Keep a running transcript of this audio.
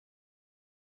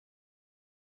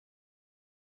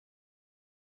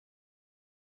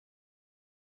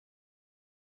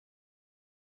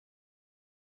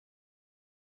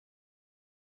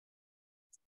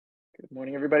Good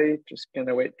morning, everybody. Just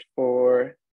gonna wait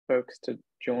for folks to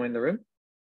join the room.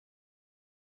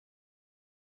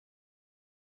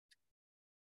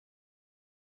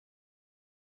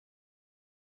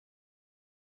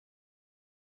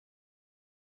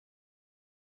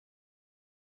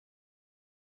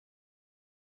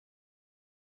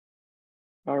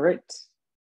 All right.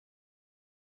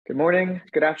 Good morning,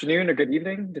 good afternoon, or good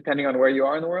evening, depending on where you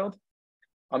are in the world.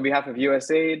 On behalf of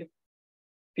USAID,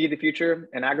 Feed the Future,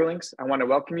 and AgriLinks, I want to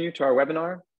welcome you to our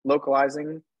webinar,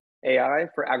 Localizing AI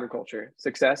for Agriculture,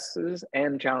 Successes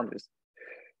and Challenges.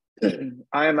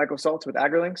 I am Michael Saltz with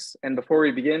AgriLinks, and before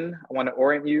we begin, I want to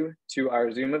orient you to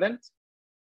our Zoom event.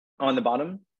 On the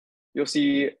bottom, you'll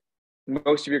see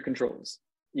most of your controls.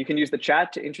 You can use the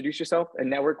chat to introduce yourself and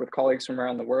network with colleagues from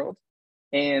around the world.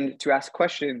 And to ask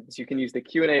questions, you can use the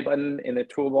Q&A button in the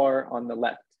toolbar on the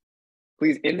left.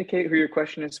 Please indicate who your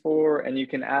question is for, and you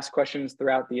can ask questions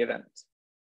throughout the event.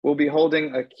 We'll be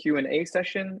holding a Q&A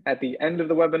session at the end of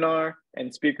the webinar,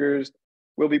 and speakers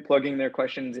will be plugging their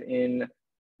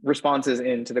responses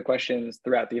into the questions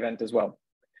throughout the event as well.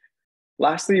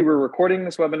 Lastly, we're recording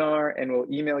this webinar and we'll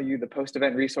email you the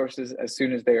post-event resources as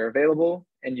soon as they are available.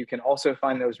 And you can also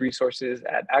find those resources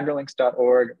at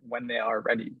agrilinks.org when they are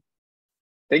ready.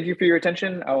 Thank you for your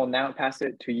attention. I will now pass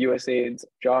it to USAID's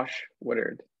Josh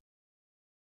Woodard.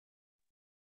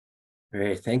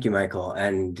 Great, thank you, Michael.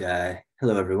 And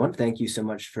hello, everyone. Thank you so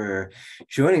much for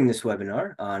joining this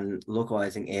webinar on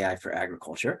localizing AI for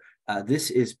agriculture. This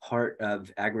is part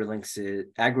of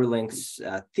AgriLinks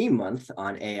theme month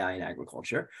on AI in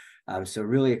agriculture. So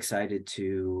really excited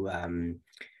to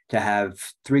have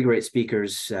three great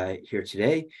speakers here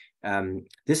today. The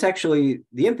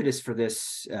impetus for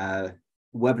this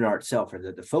webinar itself, or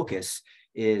the focus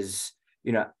is,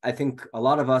 I think a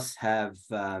lot of us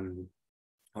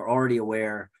are already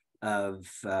aware of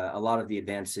a lot of the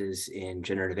advances in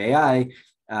generative AI,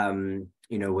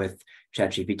 with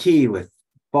ChatGPT, with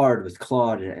Bard, with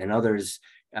Claude, and others.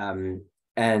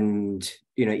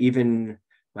 Even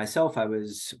myself, I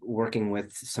was working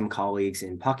with some colleagues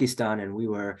in Pakistan, and we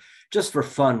were, just for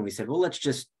fun, we said, well, let's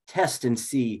just test and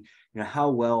see, how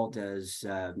well does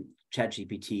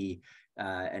ChatGPT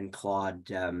and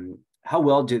Claude, how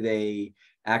well do they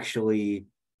actually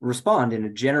respond in a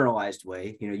generalized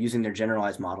way, using their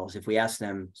generalized models. If we ask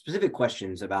them specific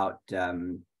questions about,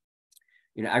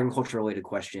 agriculture-related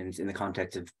questions in the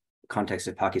context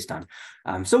of Pakistan.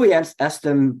 So we asked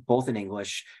them both in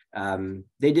English.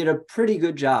 They did a pretty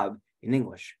good job in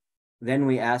English. Then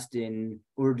we asked in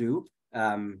Urdu,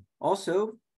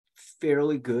 also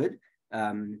fairly good.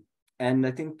 And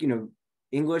I think,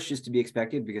 English is to be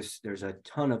expected because there's a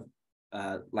ton of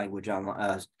language online,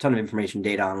 a ton of information,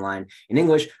 data online in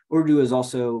English. Urdu is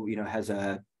also, has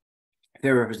a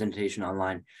fair representation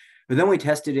online. But then we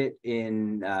tested it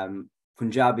in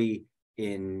Punjabi,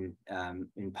 in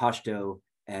Pashto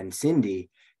and Sindhi,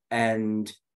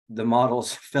 and the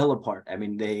models fell apart. I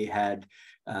mean, they had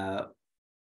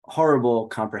horrible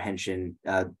comprehension.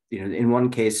 In one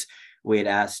case, we had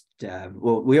asked,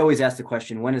 we always ask the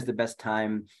question, when is the best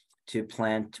time to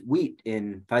plant wheat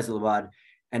in Faisalabad?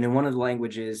 And in one of the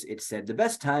languages, it said the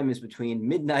best time is between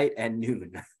midnight and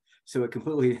noon. So it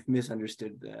completely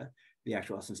misunderstood the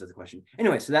actual essence of the question.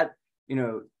 Anyway, so that,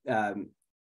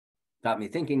 got me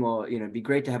thinking, well, it'd be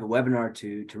great to have a webinar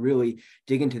to really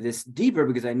dig into this deeper,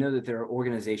 because I know that there are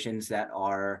organizations that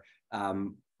are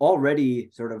already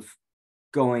sort of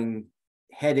going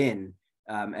head in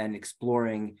and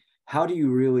exploring how do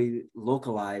you really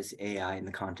localize AI in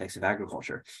the context of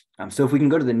agriculture. So if we can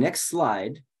go to the next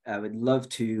slide, I would love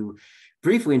to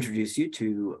briefly introduce you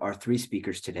to our three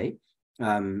speakers today.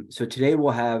 So today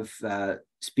we'll have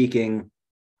speaking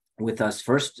with us.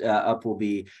 First up will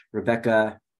be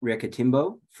Rebecca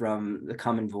Riakatimbo from the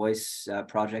Common Voice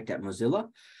project at Mozilla.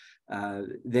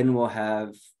 Then we'll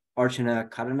have Archana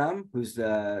Karanam, who's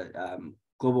the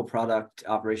Global Product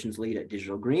Operations Lead at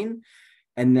Digital Green.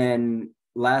 And then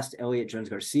last, Elliot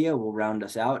Jones-Garcia will round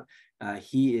us out.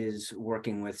 He is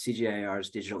working with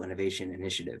CGIAR's Digital Innovation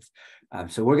Initiative.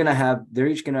 So they're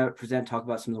each going to talk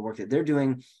about some of the work that they're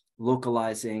doing,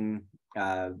 localizing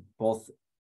both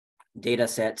data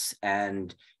sets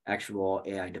and actual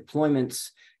AI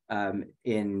deployments as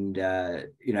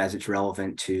it's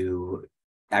relevant to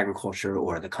agriculture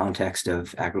or the context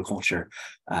of agriculture.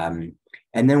 And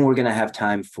then we're going to have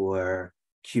time for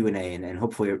Q&A and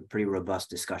hopefully a pretty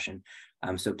robust discussion.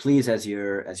 So please, as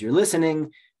you're listening,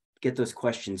 get those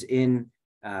questions in.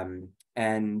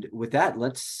 And with that,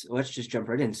 let's just jump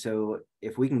right in. So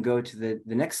if we can go to the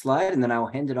next slide, and then I'll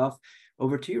hand it off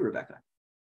over to you, Rebecca.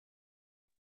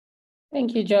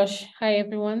 Thank you, Josh. Hi,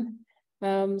 everyone.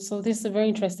 So this is a very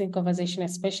interesting conversation,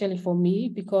 especially for me,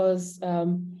 because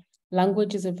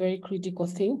language is a very critical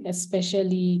thing,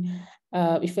 especially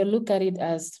if you look at it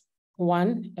as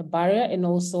one, a barrier and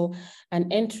also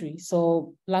an entry.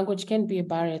 So language can be a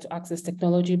barrier to access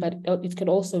technology, but it could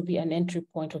also be an entry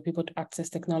point for people to access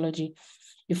technology.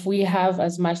 If we have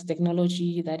as much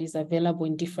technology that is available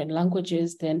in different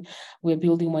languages, then we're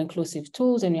building more inclusive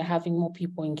tools and we're having more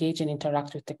people engage and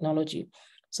interact with technology.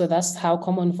 So that's how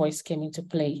Common Voice came into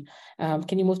play.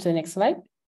 Can you move to the next slide?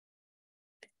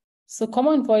 So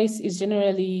Common Voice is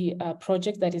generally a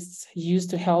project that is used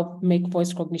to help make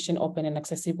voice recognition open and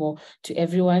accessible to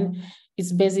everyone.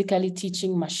 It's basically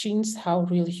teaching machines how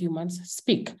real humans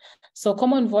speak. So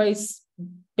Common Voice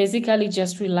basically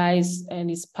just relies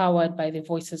and is powered by the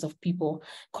voices of people.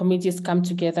 Communities come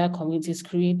together, communities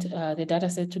create the data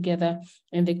set together,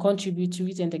 and they contribute to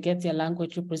it and they get their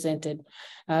language represented.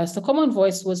 So Common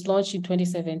Voice was launched in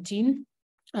 2017.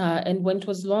 And when it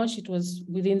was launched, it was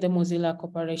within the Mozilla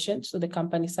Corporation, so the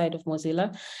company side of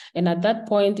Mozilla. And at that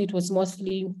point, it was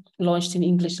mostly launched in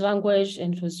English language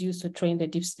and it was used to train the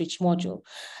deep speech module.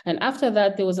 And after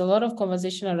that, there was a lot of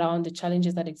conversation around the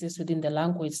challenges that exist within the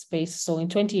language space. So in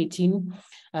 2018,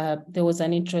 there was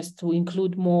an interest to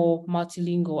include more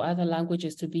multilingual, other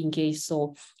languages to be engaged.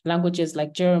 So languages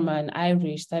like German,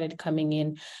 Irish started coming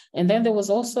in. And then there was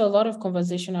also a lot of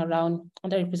conversation around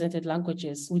underrepresented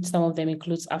languages, which some of them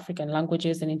includes African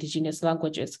languages and indigenous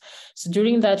languages. So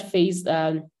during that phase,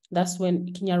 that's when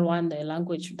Kinyarwanda, a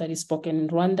language that is spoken in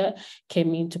Rwanda,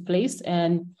 came into place.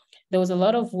 And there was a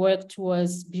lot of work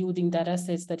towards building data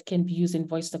sets that can be used in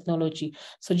voice technology.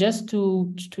 So just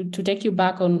to take you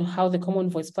back on how the Common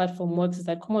Voice platform works, is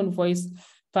that Common Voice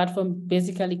platform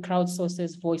basically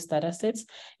crowdsources voice data sets.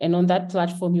 And on that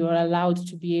platform, you are allowed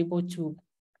to be able to,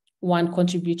 one,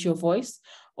 contribute your voice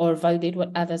or validate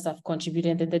what others have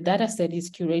contributed. And the data set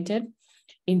is curated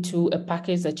into a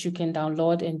package that you can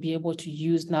download and be able to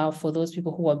use now for those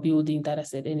people who are building data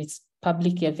set. And it's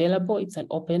publicly available. It's an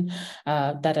open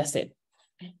data set.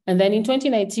 And then in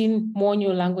 2019, more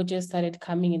new languages started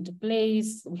coming into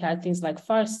place. We had things like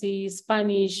Farsi,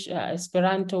 Spanish,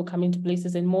 Esperanto come into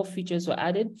places, and more features were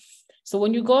added. So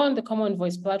when you go on the Common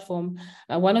Voice platform,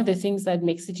 one of the things that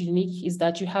makes it unique is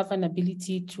that you have an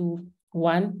ability to,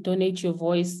 one, donate your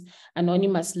voice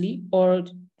anonymously or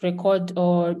record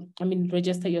or,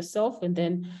 register yourself and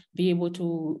then be able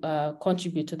to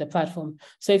contribute to the platform.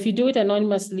 So if you do it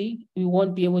anonymously, you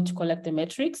won't be able to collect the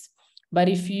metrics. But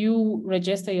if you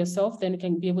register yourself, then you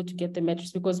can be able to get the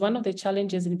metrics, because one of the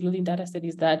challenges in building data set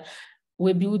is that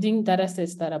we're building data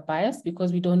sets that are biased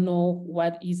because we don't know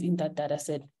what is in that data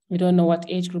set. We don't know what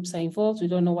age groups are involved. We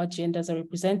don't know what genders are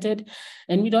represented.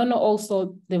 And we don't know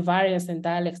also the variants and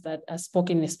dialects that are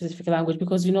spoken in a specific language,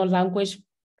 because language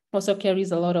also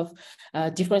carries a lot of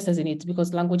differences in it,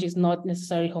 because language is not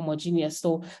necessarily homogeneous.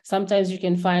 So sometimes you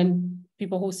can find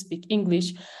people who speak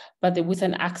English, but with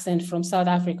an accent from South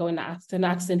Africa, with an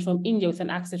accent from India, with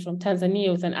an accent from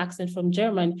Tanzania, with an accent from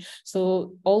Germany.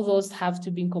 So all those have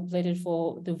to be incorporated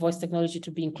for the voice technology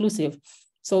to be inclusive.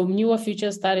 So newer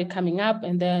features started coming up,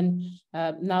 and then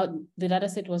now the data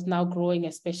set was now growing,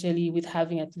 especially with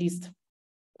having at least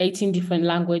 18 different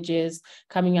languages,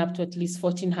 coming up to at least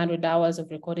 1,400 hours of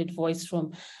recorded voice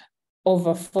from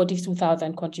over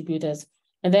 42,000 contributors.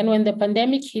 And then when the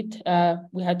pandemic hit,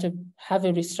 we had to have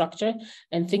a restructure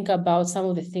and think about some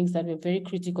of the things that were very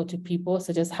critical to people,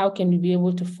 such as how can we be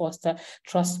able to foster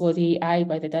trustworthy AI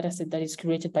by the dataset that is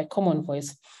created by Common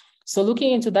Voice. So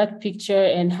looking into that picture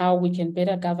and how we can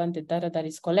better govern the data that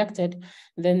is collected,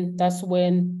 then that's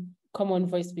when Common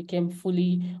Voice became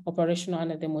fully operational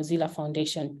under the Mozilla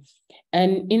Foundation.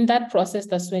 And in that process,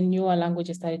 that's when newer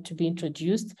languages started to be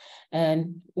introduced,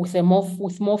 and with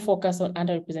more focus on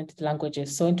underrepresented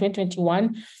languages. So in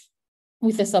 2021,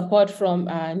 with the support from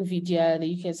NVIDIA,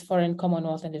 the UK's Foreign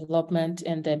Commonwealth and Development,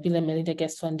 and the Bill and Melinda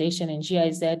Gates Foundation and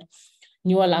GIZ,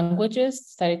 newer languages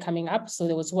started coming up. So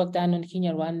there was work done on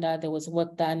Kinyarwanda, there was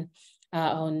work done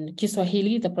on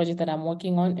Kiswahili, the project that I'm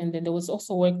working on, and then there was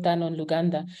also work done on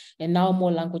Luganda, and now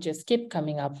more languages keep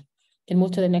coming up. Can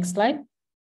move to the next slide.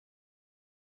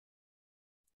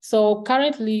 So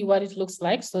currently what it looks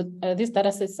like, so these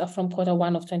data sets are from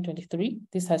Q1 of 2023.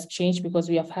 This has changed because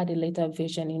we have had a later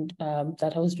version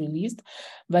that was released,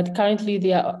 but currently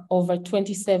there are over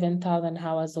 27,000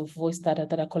 hours of voice data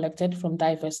that are collected from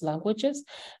diverse languages,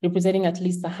 representing at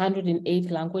least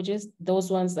 108 languages. Those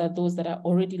ones are those that are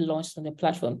already launched on the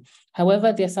platform.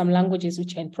 However, there are some languages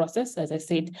which are in process. As I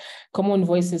said, Common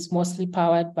Voice is mostly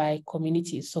powered by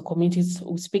communities. So communities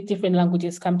who speak different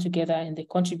languages come together and they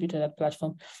contribute to that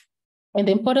platform. And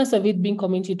the importance of it being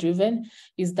community driven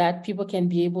is that people can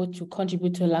be able to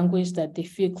contribute to a language that they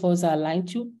feel closer aligned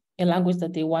to, a language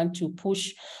that they want to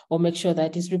push or make sure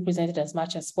that is represented as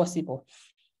much as possible.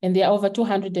 And there are over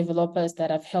 200 developers that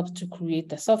have helped to create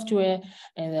the software,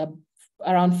 and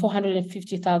around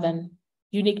 450,000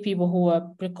 unique people who are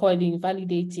recording,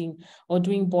 validating, or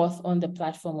doing both on the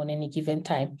platform on any given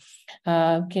time.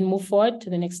 Can move forward to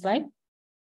the next slide.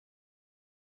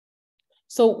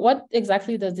 So what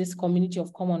exactly does this community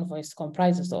of Common Voice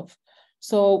comprises of?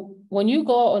 So when you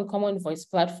go on Common Voice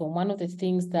platform, one of the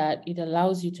things that it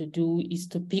allows you to do is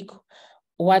to pick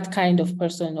what kind of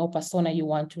person or persona you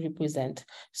want to represent.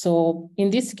 So in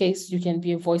this case, you can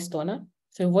be a voice donor.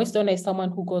 So a voice donor is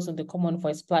someone who goes on the Common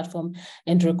Voice platform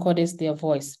and records their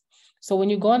voice. So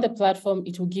when you go on the platform,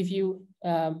 it will give you,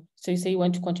 so you say you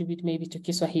want to contribute maybe to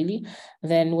Kiswahili,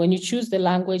 then when you choose the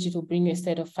language, it will bring you a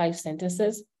set of 5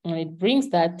 sentences. When it brings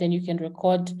that, then you can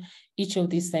record each of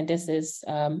these sentences,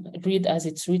 read as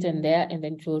it's written there, and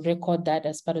then it will record that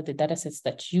as part of the data sets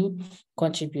that you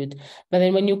contribute. But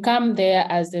then when you come there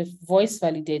as a voice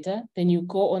validator, then you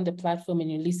go on the platform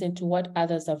and you listen to what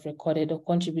others have recorded or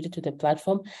contributed to the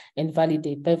platform and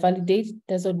validate. But validate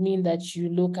doesn't mean that you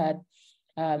look at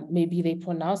maybe they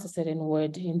pronounce a certain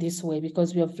word in this way,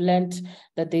 because we have learned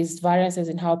that there's variances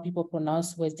in how people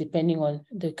pronounce words depending on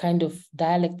the kind of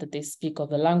dialect that they speak of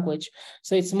the language.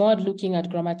 So it's more looking at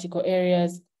grammatical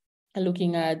areas, and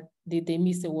looking at did they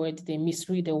miss a word, did they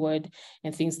misread a word,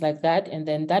 and things like that. And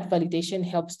then that validation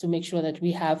helps to make sure that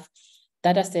we have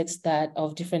data sets that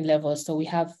of different levels. So we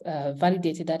have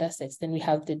validated data sets, then we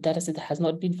have the data set that has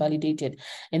not been validated.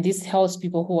 And this helps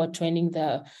people who are training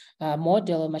the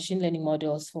model or machine learning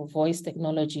models for voice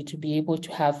technology to be able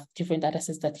to have different data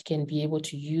sets that can be able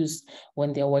to use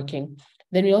when they're working.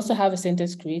 Then we also have a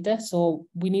sentence creator. So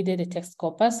we needed a text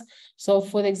corpus. So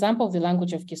for the example of the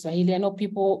language of Kiswahili, I know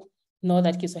people know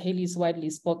that Kiswahili is widely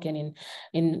spoken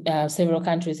in several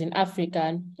countries in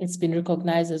Africa. It's been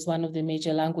recognized as one of the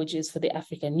major languages for the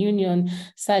African Union,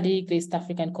 SADC, the East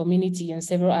African Community, and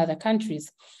several other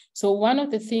countries. So one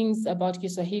of the things about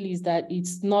Kiswahili is that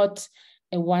it's not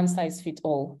a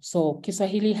one-size-fits-all. So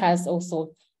Kiswahili has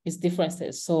also its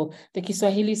differences. So the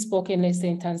Kiswahili spoken, let's say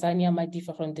in Tanzania, might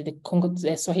differ from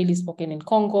the Swahili spoken in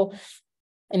Congo,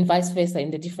 and vice versa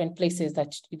in the different places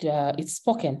that it's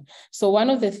spoken. So one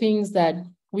of the things that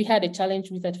we had a challenge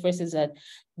with at first is that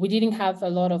we didn't have a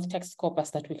lot of text corpus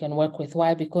that we can work with.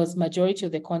 Why? Because majority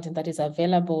of the content that is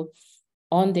available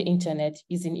on the internet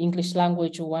is in English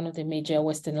language or one of the major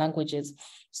Western languages.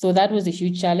 So that was a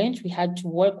huge challenge. We had to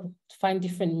work, find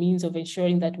different means of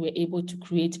ensuring that we're able to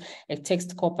create a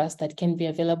text corpus that can be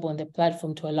available on the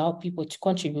platform to allow people to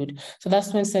contribute. So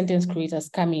that's when sentence creators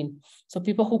come in. So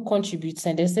people who contribute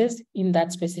sentences in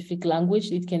that specific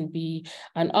language, it can be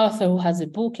an author who has a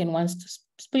book and wants to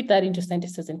split that into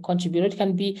sentences and contribute. It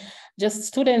can be just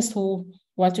students who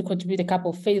want to contribute a couple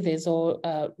of phases or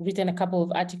written a couple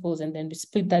of articles, and then we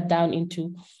split that down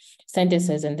into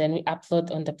sentences, and then we upload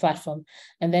on the platform.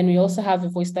 And then we also have a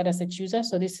voice dataset user.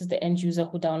 So this is the end user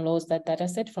who downloads that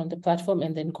dataset from the platform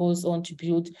and then goes on to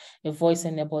build a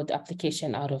voice-enabled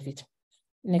application out of it.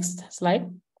 Next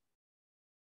slide.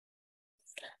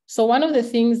 So one of the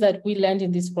things that we learned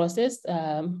in this process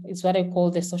is what I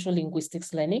call the social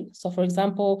linguistics learning. So for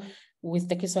example, with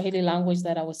the Kiswahili language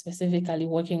that I was specifically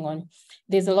working on,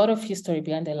 there's a lot of history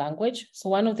behind the language. So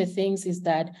one of the things is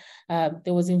that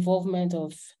there was involvement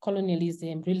of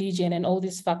colonialism, religion, and all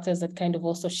these factors that kind of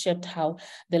also shaped how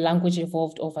the language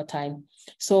evolved over time.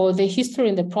 So the history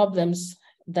and the problems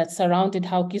that surrounded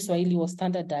how Kiswahili was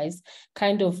standardized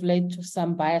kind of led to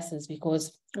some biases,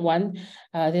 because one,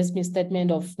 there's been statement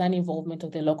of non-involvement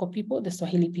of the local people, the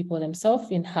Swahili people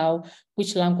themselves, in how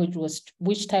which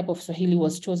type of Swahili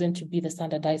was chosen to be the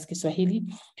standardized Kiswahili.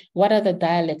 What other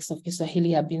dialects of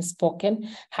Kiswahili have been spoken?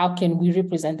 How can we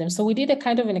represent them? So we did a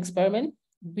kind of an experiment.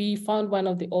 We found one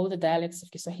of the older dialects of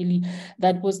Kiswahili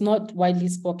that was not widely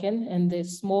spoken, and the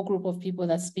small group of people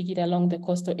that speak it along the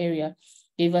coastal area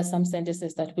gave us some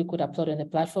sentences that we could upload on the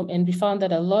platform. And we found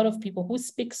that a lot of people who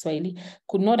speak Swahili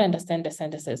could not understand the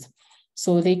sentences.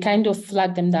 So they kind of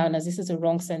flagged them down as this is a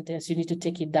wrong sentence, you need to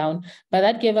take it down. But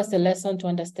that gave us a lesson to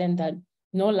understand that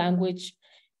no language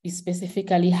is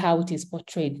specifically how it is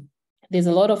portrayed. There's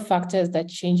a lot of factors that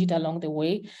change it along the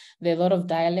way. There are a lot of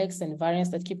dialects and variants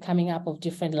that keep coming up of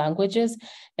different languages.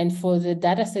 And for the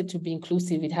data set to be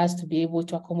inclusive, it has to be able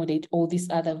to accommodate all these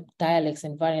other dialects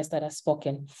and variants that are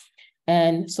spoken.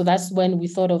 And so that's when we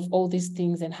thought of all these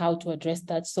things and how to address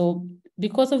that. So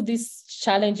because of these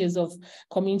challenges of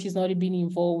communities not being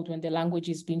involved when the language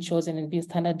is being chosen and being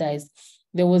standardized,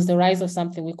 there was the rise of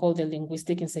something we call the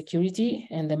linguistic insecurity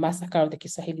and the massacre of the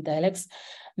Kiswahili dialects.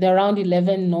 There are around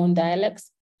 11 known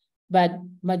dialects, but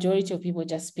majority of people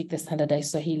just speak the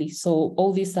standardized Swahili. So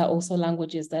all these are also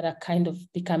languages that are kind of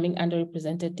becoming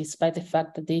underrepresented, despite the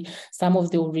fact that some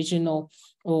of the original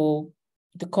or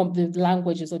the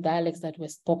languages or dialects that were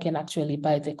spoken actually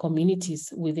by the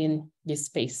communities within this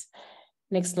space.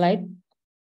 Next slide.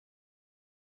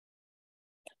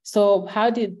 So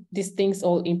how did these things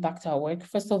all impact our work?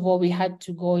 First of all, we had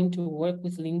to go into work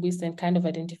with linguists and kind of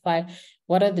identify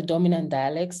what are the dominant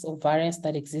dialects or variants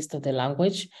that exist of the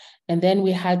language. And then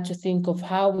we had to think of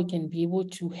how we can be able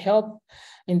to help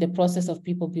in the process of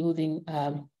people building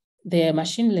their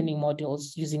machine learning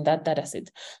models using that data set.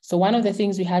 So one of the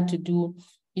things we had to do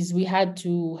is we had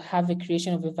to have a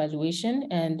creation of evaluation,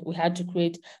 and we had to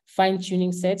create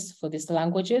fine-tuning sets for these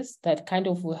languages that kind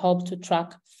of will help to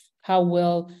track how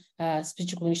well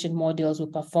speech recognition models will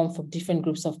perform for different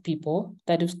groups of people.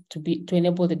 That is to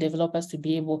enable the developers to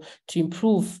be able to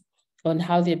improve on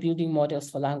how they're building models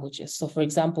for languages. So for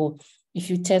example, if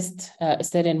you test a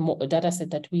certain data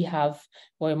set that we have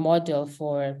or a model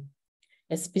for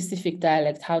a specific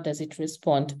dialect, how does it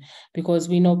respond? Because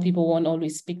we know people won't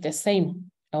always speak the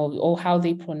same, or how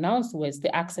they pronounce words,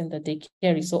 the accent that they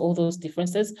carry, so all those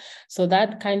differences. So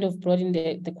that kind of brought in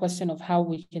the question of how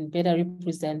we can better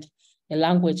represent a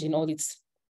language in all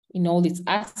its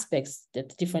aspects, the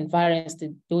different variants,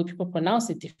 the way people pronounce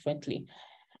it differently.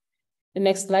 The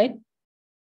next slide.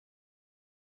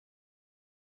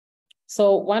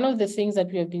 So one of the things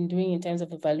that we have been doing in terms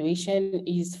of evaluation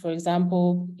is, for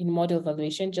example, in model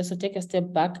evaluation, just to take a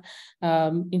step back,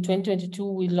 in 2022,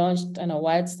 we launched an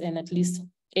awards, and at least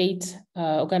 8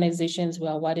 organizations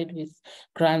were awarded with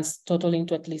grants totaling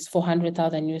to at least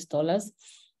 $400,000.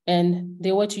 And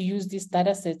they were to use this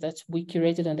data set that we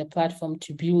curated on the platform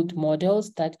to build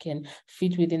models that can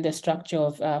fit within the structure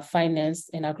of finance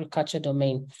and agriculture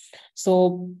domain.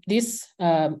 So these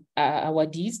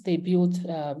awardees, they built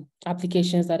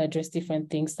applications that address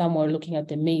different things. Some were looking at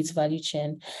the maize value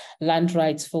chain, land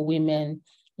rights for women,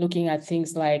 looking at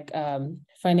things like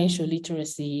financial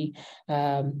literacy,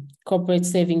 corporate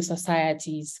savings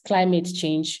societies, climate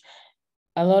change,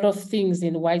 a lot of things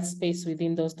in white space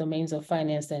within those domains of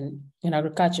finance and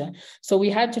agriculture. So we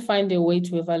had to find a way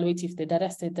to evaluate if the data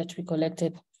set that we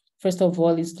collected, first of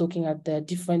all, is looking at the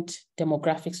different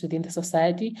demographics within the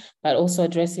society, but also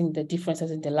addressing the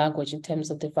differences in the language in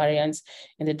terms of the variants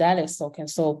and the dialect stock. And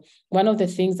so one of the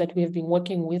things that we have been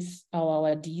working with our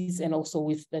awardees and also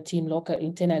with the team local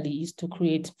internally is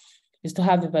to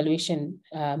have evaluation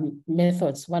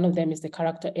methods. One of them is the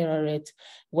character error rate,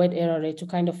 word error rate, to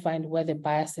kind of find where the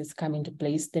biases come into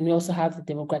place. Then we also have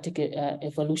the demographic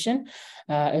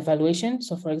evaluation.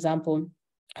 So for example,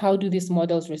 how do these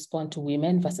models respond to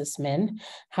women versus men?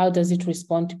 How does it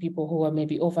respond to people who are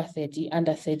maybe over 30,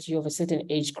 under 30, of a certain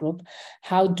age group?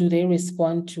 How do they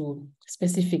respond to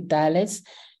specific dialects?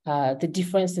 The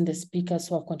difference in the speakers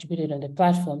who have contributed on the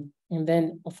platform. And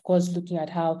then, of course, looking at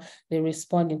how they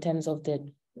respond in terms of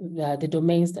the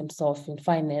domains themselves in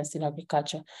finance, in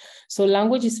agriculture. So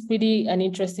language is pretty an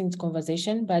interesting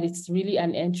conversation, but it's really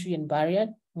an entry and barrier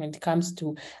when it comes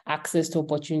to access to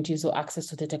opportunities or access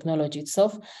to the technology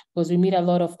itself, because we meet a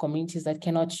lot of communities that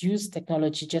cannot use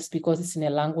technology just because it's in a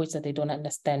language that they don't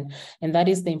understand. And that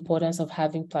is the importance of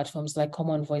having platforms like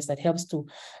Common Voice that helps to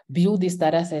build these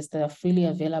data sets that are freely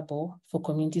available for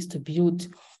communities to build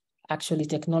actually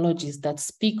technologies that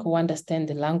speak or understand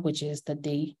the languages that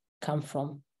they come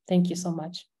from. Thank you so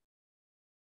much.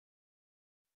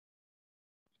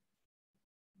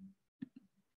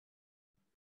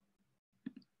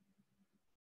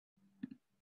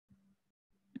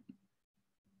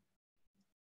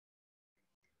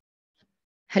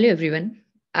 Hello, everyone.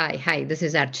 Hi, this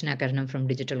is Archana Karnam from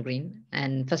Digital Green.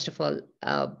 And first of all,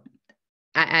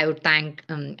 I would thank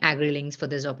AgriLinks for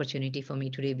this opportunity for me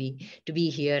today to be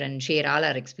here and share all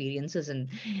our experiences in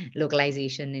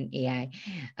localization in AI.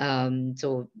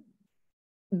 So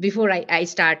before I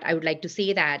start, I would like to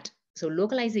say that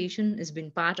localization has been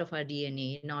part of our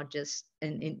DNA, not just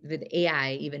with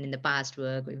AI, even in the past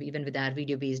work, even with our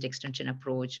video-based extension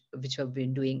approach, which we've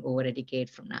been doing over a decade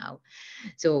from now.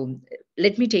 So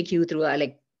let me take you through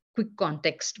a quick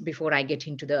context before I get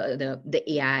into the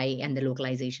AI and the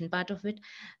localization part of it.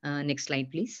 Next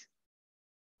slide, please.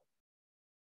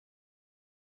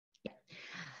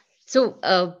 So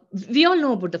we all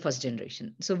know about the first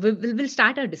generation. So we'll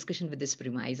start our discussion with this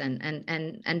premise, and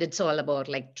it's all about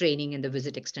training in the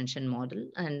visit extension model,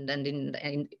 and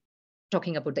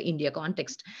talking about the India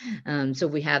context. So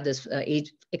we have this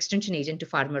extension agent to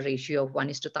farmer ratio of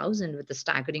 1:1,000 with a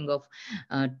staggering of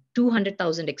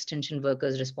 200,000 extension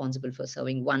workers responsible for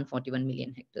serving 141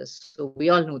 million hectares. So we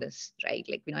all know this, right?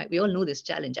 Like, we all know this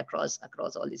challenge across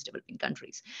all these developing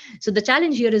countries. So the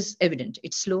challenge here is evident.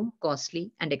 It's slow,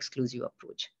 costly, and exclusive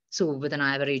approach. So with an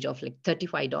average of like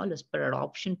 $35 per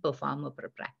adoption per farmer per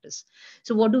practice.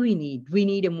 So what do we need? We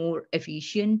need a more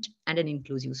efficient and an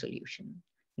inclusive solution.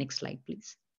 Next slide,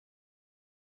 please.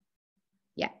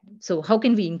 Yeah. So how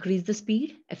can we increase the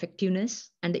speed, effectiveness,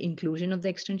 and the inclusion of the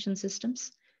extension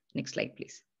systems? Next slide,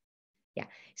 please. Yeah.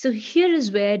 So here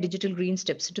is where Digital Green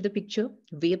steps into the picture.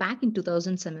 Way back in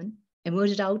 2007,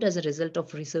 emerged out as a result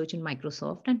of research in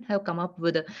Microsoft, and have come up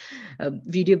with a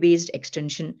video-based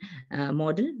extension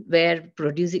model where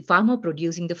farmer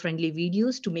producing the friendly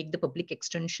videos to make the public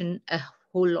extension a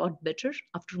whole lot better.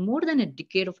 After more than a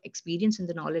decade of experience in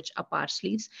the knowledge up our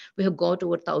sleeves, we have got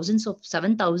over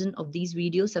 7,000 of these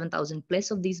videos, 7,000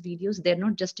 plus of these videos. They're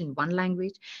not just in one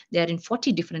language, they are in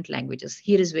 40 different languages.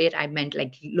 Here is where I meant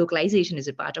like localization is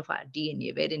a part of our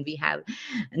DNA, wherein we have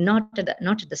not at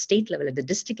the state level, at the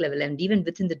district level, and even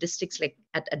within the districts, like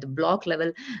at the block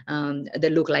level, the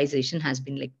localization has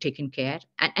been like taken care.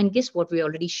 And guess what? We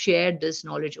already shared this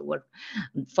knowledge over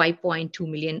 5.2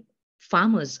 million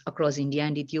farmers across India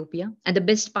and Ethiopia. And the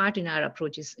best part in our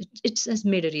approach is it has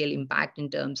made a real impact in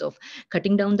terms of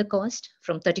cutting down the cost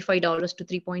from $35 to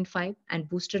 3.5 and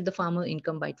boosted the farmer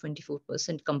income by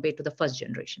 24% compared to the first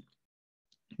generation.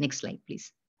 Next slide,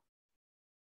 please.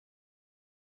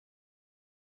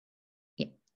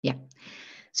 Yeah.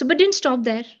 So, but didn't stop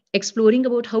there. Exploring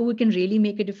about how we can really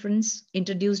make a difference,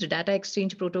 introduced a data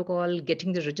exchange protocol,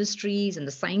 getting the registries and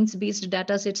the science-based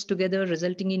data sets together,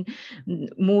 resulting in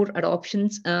more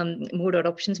adoptions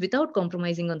without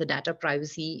compromising on the data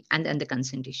privacy and the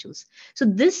consent issues. So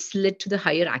this led to the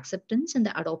higher acceptance and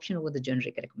the adoption over the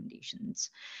generic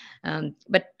recommendations.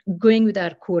 But going with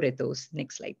our core ethos,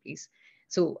 next slide, please.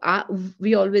 So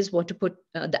we always want to put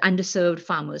the underserved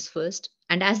farmers first.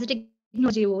 And as the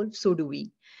technology evolves, so do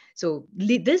we. So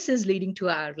this is leading to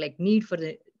our like need for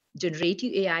the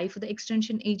generative AI for the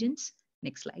extension agents.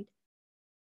 Next slide.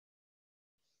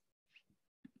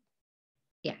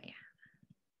 Yeah.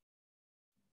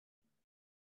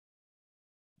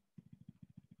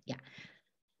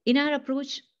 In our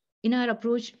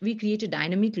approach, we create a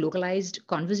dynamic, localized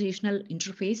conversational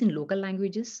interface in local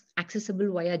languages,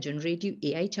 accessible via generative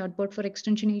AI chatbot for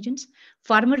extension agents.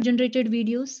 Farmer-generated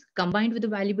videos, combined with the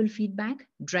valuable feedback,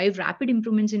 drive rapid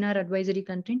improvements in our advisory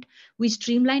content. We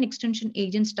streamline extension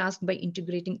agents' tasks by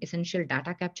integrating essential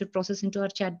data capture process into our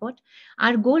chatbot.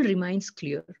 Our goal remains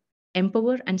clear: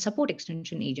 empower and support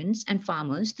extension agents and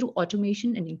farmers through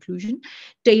automation and inclusion,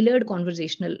 tailored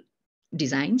conversational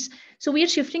designs. So we are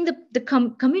shifting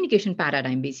the communication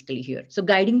paradigm basically here. So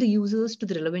guiding the users to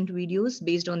the relevant videos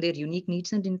based on their unique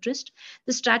needs and interest.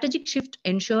 The strategic shift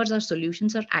ensures our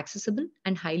solutions are accessible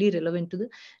and highly relevant to the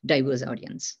diverse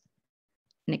audience.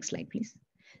 Next slide, please.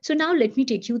 So now let me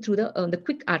take you through the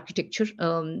quick architecture.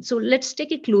 So let's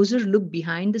take a closer look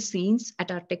behind the scenes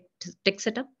at our tech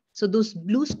setup. So those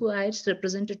blue squares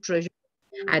represent a treasure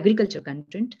agriculture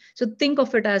content. So think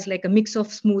of it as like a mix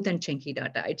of smooth and chunky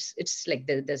data. It's like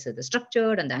there's the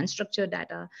structured and the unstructured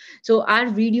data. So our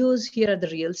videos here are the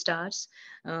real stars.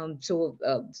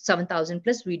 7,000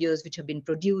 plus videos which have been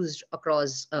produced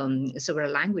across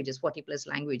several languages, 40 plus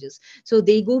languages. So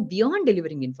they go beyond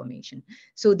delivering information.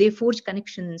 So they forge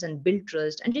connections and build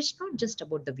trust. And it's not just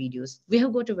about the videos. We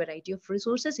have got a variety of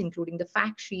resources, including the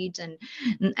fact sheets and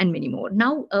many more.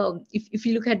 Now, if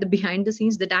you look at the behind the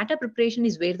scenes, the data preparation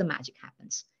is where the magic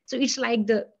happens. So it's like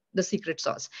the secret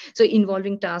sauce. So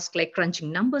involving tasks like crunching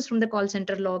numbers from the call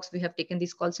center logs. We have taken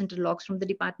these call center logs from the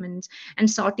departments and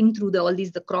sorting through all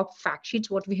these crop fact sheets,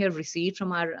 what we have received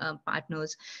from our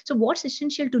partners. So what's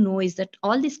essential to know is that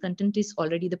all this content is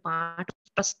already the part of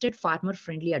trusted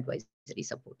farmer-friendly advisory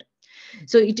support.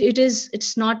 So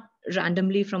it's not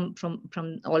randomly from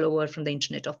all over from the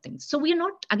Internet of Things. So we are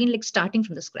not again like starting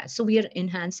from the scratch. So we are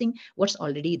enhancing what's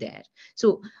already there.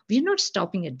 So we are not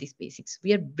stopping at these basics.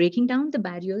 We are breaking down the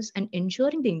barriers and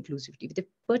ensuring the inclusivity with a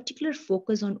particular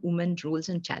focus on women roles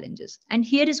and challenges. And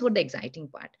here is what the exciting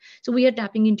part. So we are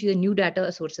tapping into the new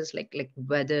data sources like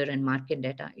weather and market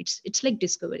data. It's like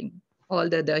discovering all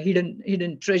the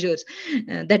hidden treasures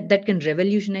that can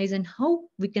revolutionize and how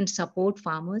we can support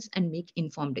farmers and make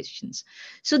informed decisions.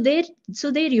 So there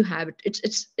you have it.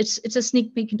 It's a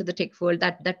sneak peek into the tech world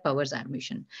that powers our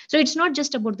mission. So it's not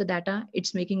just about the data;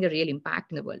 it's making a real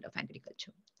impact in the world of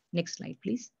agriculture. Next slide,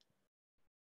 please.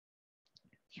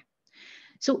 Yeah.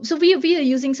 So we are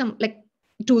using some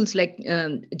tools like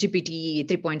GPT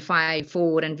 3.5,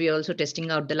 4, and we're also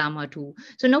testing out the Llama 2.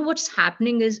 So now what's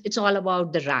happening is it's all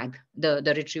about the RAG,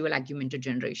 the retrieval augmented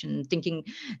generation,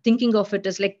 thinking of it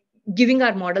as like giving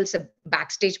our models a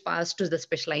backstage pass to the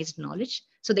specialized knowledge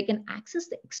so they can access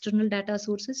the external data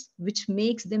sources, which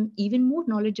makes them even more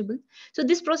knowledgeable. So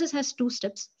this process has two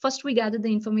steps. First, we gather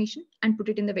the information and put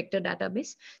it in the vector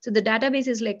database. So the database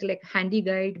is like handy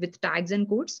guide with tags and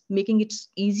codes, making it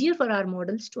easier for our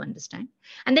models to understand.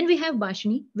 And then we have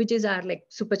Bashini, which is our like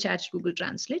supercharged Google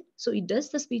Translate. So it does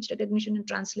the speech recognition and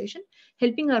translation,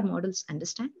 helping our models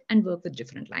understand and work with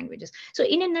different languages. So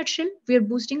in a nutshell, we are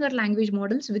boosting our language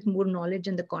models with more knowledge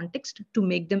and the context to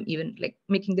make them even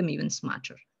making them even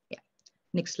smarter. Yeah.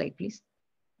 Next slide, please.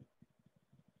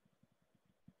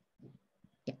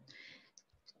 Yeah.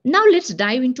 Now let's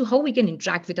dive into how we can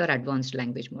interact with our advanced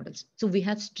language models. So we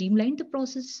have streamlined the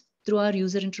process through our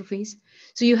user interface.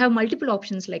 So you have multiple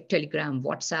options like Telegram,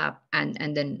 WhatsApp, and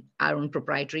then our own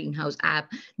proprietary in-house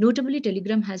app. Notably,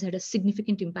 Telegram has had a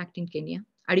significant impact in Kenya.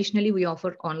 Additionally, we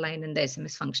offer online and the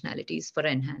SMS functionalities for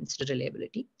enhanced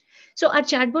reliability. So our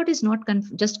chatbot is not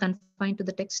just confined to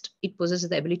the text. It possesses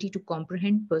the ability to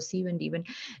comprehend, perceive, and even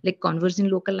like converse in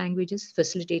local languages,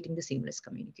 facilitating the seamless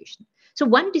communication. So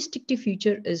one distinctive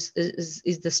feature is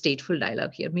the stateful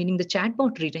dialogue here, meaning the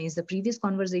chatbot retains the previous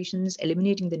conversations,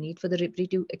 eliminating the need for the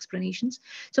repetitive explanations.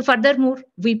 So furthermore,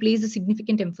 we place a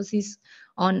significant emphasis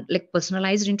on like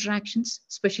personalized interactions,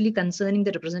 especially concerning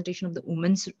the representation of the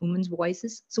women's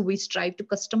voices. So we strive to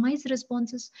customize the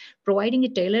responses, providing a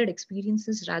tailored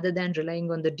experiences rather than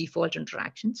relying on the default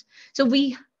interactions. So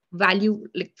we value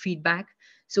like feedback.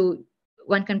 So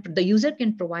the user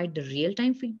can provide the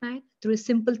real-time feedback through a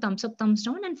simple thumbs up, thumbs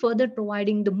down, and further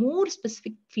providing the more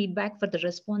specific feedback for the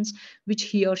response which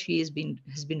he or she has been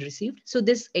received. So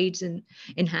this aids in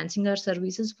enhancing our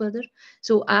services further.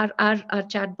 So our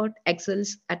chatbot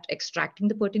excels at extracting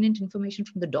the pertinent information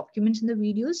from the documents and the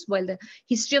videos, while the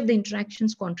history of the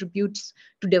interactions contributes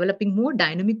to developing more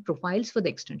dynamic profiles for the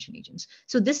extension agents.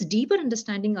 So this deeper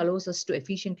understanding allows us to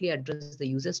efficiently address the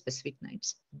user-specific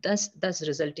needs, thus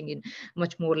resulting in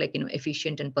much more like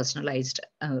efficient and personalized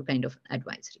kind of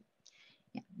advisory.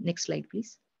 Yeah. Next slide,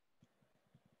 please.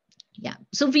 Yeah,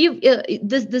 so we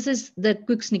this is the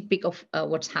quick sneak peek of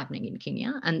what's happening in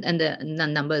Kenya, and the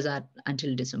numbers are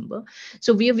until December.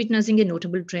 So we are witnessing a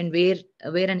notable trend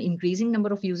where an increasing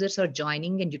number of users are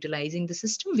joining and utilizing the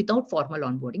system without formal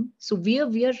onboarding. So we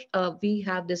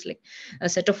have this like a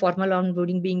set of formal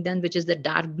onboarding being done, which is the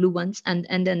dark blue ones, and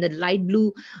then the light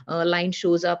blue line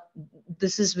shows up.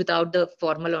 This is without the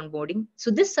formal onboarding.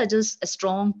 So this suggests a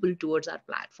strong pull towards our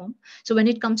platform. So when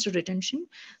it comes to retention,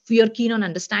 we are keen on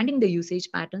understanding the usage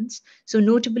patterns. So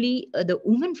notably, the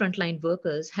women frontline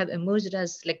workers have emerged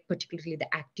as like particularly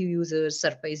the active users,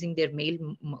 surpassing their male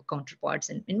counterparts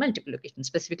in multiple locations.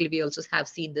 Specifically, we also have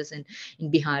seen this in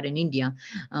Bihar and India.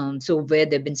 So where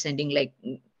they've been sending like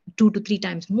 2 to 3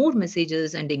 times more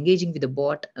messages and engaging with the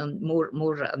bot more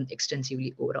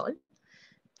extensively overall.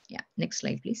 Yeah, next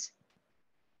slide, please.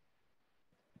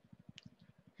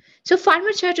 So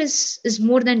Farmer Chat is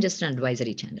more than just an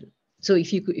advisory channel. So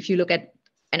if you look at,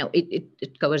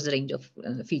 it covers a range of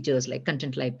features like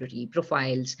content library,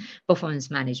 profiles,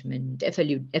 performance management,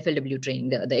 FLW training,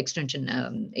 the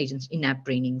extension agents in-app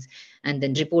trainings, and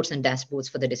then reports and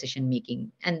dashboards for the decision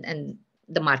making, and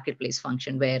the marketplace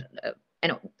function where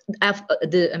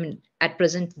at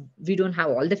present we don't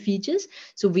have all the features,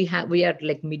 so we are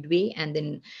like midway, and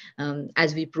then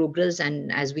as we progress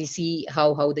and as we see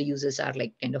how the users are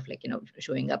like kind of like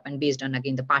showing up, and based on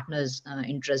again the partners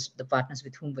interest, the partners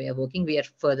with whom we are working, we are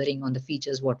furthering on the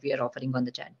features what we are offering on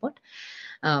the chatbot.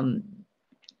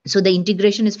 So the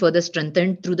integration is further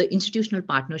strengthened through the institutional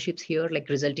partnerships here, like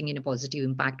resulting in a positive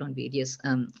impact on various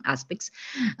aspects.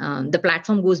 The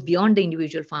platform goes beyond the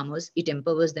individual farmers. It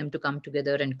empowers them to come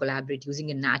together and collaborate using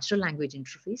a natural language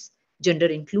interface. Gender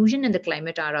inclusion and the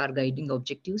climate are our guiding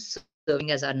objectives,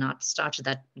 serving as our North Star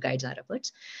that guides our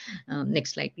efforts.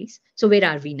 Next slide, please. So where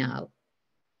are we now?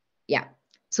 Yeah.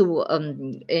 So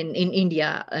in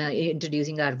India,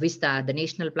 introducing our Vista, the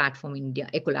national platform in India,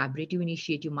 a collaborative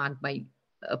initiative marked by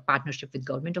a partnership with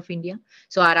Government of India.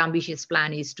 So our ambitious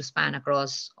plan is to span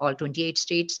across all 28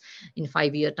 states in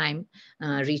 5-year time,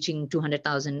 reaching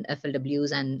 200,000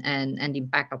 FLWs and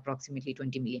impact approximately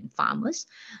 20 million farmers.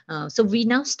 So we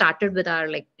now started with our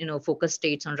focus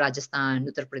states on Rajasthan,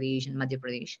 Uttar Pradesh, and Madhya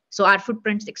Pradesh. So our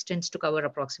footprint extends to cover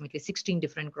approximately 16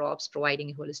 different crops, providing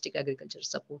a holistic agriculture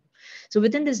support. So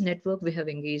within this network, we have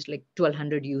engaged like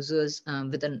 1,200 users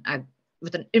with an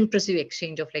with an impressive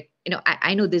exchange of like,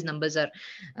 I know these numbers are,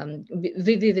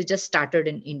 we just started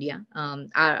in India.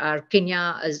 Our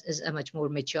Kenya is a much more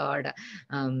matured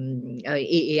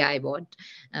AI bot.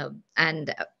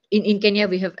 And in Kenya,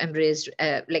 we have embraced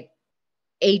like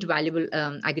 8 valuable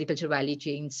agriculture value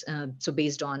chains. So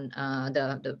based on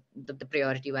the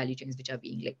priority value chains which are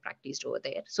being like practiced over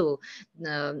there. So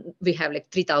we have like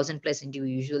 3,000 plus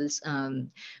individuals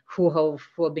who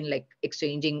have been like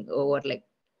exchanging over like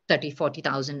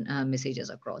 40,000 messages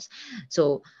across.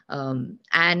 So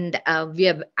and we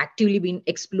have actively been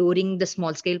exploring the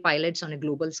small scale pilots on a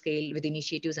global scale with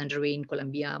initiatives underway in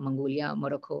Colombia, Mongolia,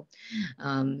 Morocco,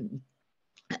 um,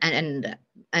 and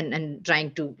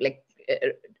trying to like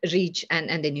reach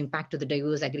and then impact to the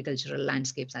diverse agricultural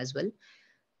landscapes as well.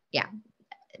 Yeah.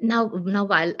 Now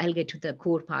I'll get to the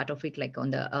core part of it, like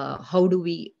on the how do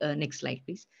we next slide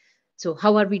please. So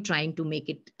how are we trying to make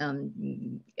it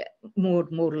more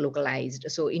localized?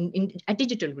 So in at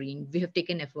Digital Green, we have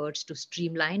taken efforts to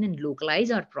streamline and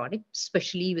localize our product,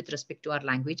 especially with respect to our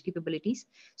language capabilities.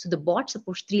 So the bot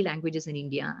supports 3 languages in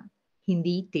India: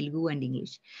 Hindi, Telugu, and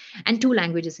English, and 2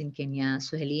 languages in Kenya,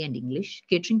 Swahili and English,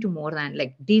 catering to more than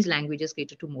like these languages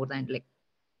cater to more than like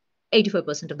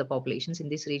 85% of the populations in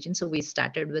this region. So we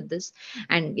started with this.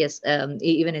 And yes,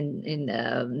 even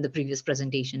in the previous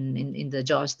presentation, in the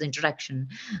Josh, the introduction,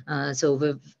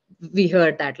 so we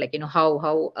heard that like,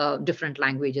 how different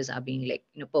languages are being like,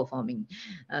 performing.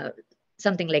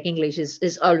 Something like English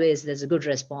is always, there's a good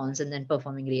response and then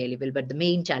performing really well. But the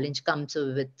main challenge comes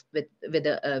with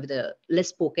a less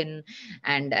spoken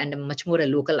and a much more a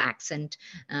local accent.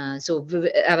 So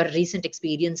our recent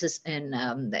experiences in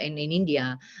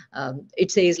India,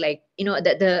 it says like,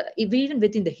 even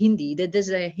within the Hindi, there's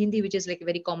a Hindi which is like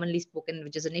very commonly spoken,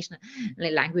 which is a national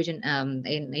language in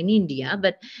India.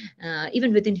 But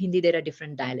even within Hindi, there are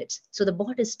different dialects. So the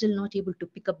bot is still not able to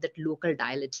pick up that local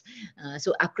dialects.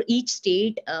 So each state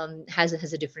has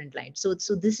a different line. So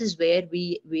this is where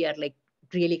we are like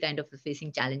really kind of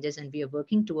facing challenges, and we are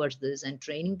working towards this and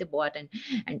training the bot and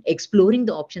exploring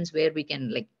the options where we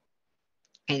can like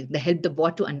help the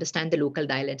bot to understand the local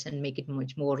dialects and make it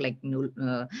much more like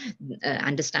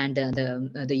understand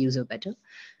the user better.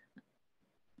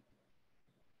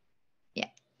 Yeah,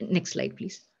 next slide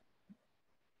please.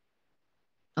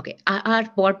 Okay, our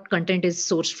bot content is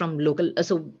sourced from local.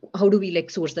 So how do we like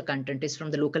source the content? Is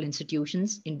from the local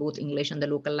institutions in both English and the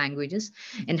local languages,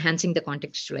 enhancing the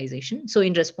contextualization. So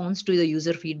in response to the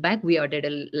user feedback, we added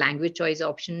a language choice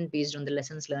option based on the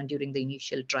lessons learned during the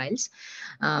initial trials.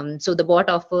 So the bot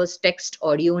offers text,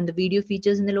 audio, and the video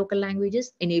features in the local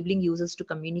languages, enabling users to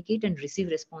communicate and receive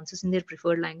responses in their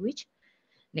preferred language.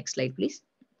 Next slide, please.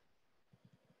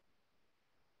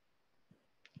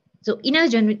 So in our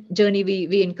journey,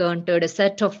 we encountered a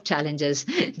set of challenges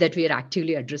that we are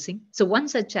actively addressing. So one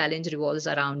such challenge revolves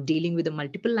around dealing with the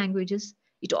multiple languages.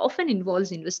 It often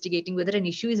involves investigating whether an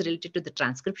issue is related to the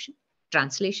transcription,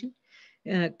 translation,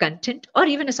 content, or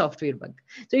even a software bug.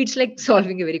 So it's like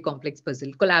solving a very complex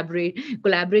puzzle.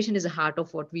 Collaboration is the heart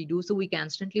of what we do. So we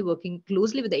constantly working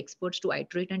closely with the experts to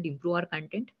iterate and improve our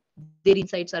content. Their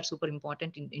insights are super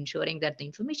important in ensuring that the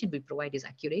information we provide is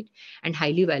accurate and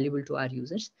highly valuable to our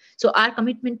users. So our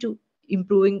commitment to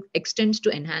improving extends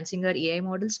to enhancing our AI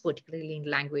models, particularly in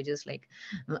languages like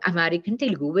American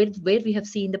Telugu, where we have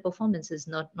seen the performance is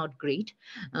not great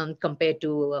compared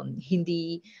to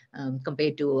Hindi,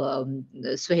 compared to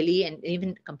Swahili, and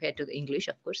even compared to the English,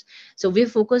 of course. So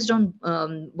we've focused on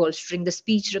bolstering the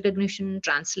speech recognition,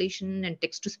 translation, and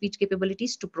text-to-speech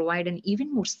capabilities to provide an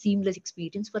even more seamless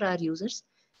experience for our users.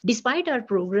 Despite our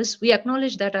progress, we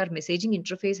acknowledge that our messaging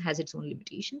interface has its own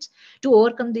limitations. To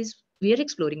overcome this, we are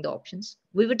exploring the options.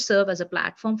 We would serve as a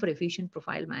platform for efficient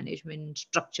profile management,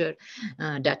 structure,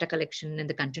 data collection, and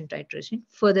the content iteration,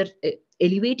 further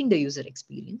elevating the user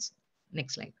experience.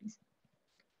 Next slide, please.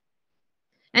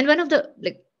 And one of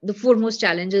the foremost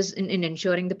challenges in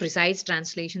ensuring the precise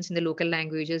translations in the local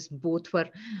languages, both for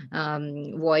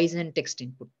voice and text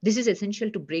input. This is essential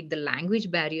to break the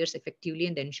language barriers effectively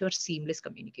and ensure seamless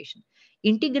communication.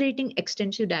 Integrating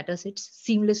extensive data sets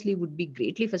seamlessly would be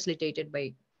greatly facilitated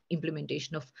by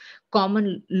implementation of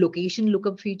common location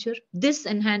lookup feature. This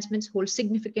enhancements hold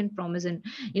significant promise in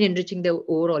enriching the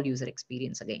overall user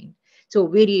experience again. So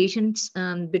variations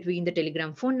between the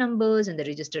Telegram phone numbers and the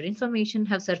registered information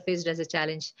have surfaced as a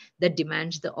challenge that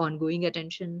demands the ongoing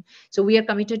attention. So we are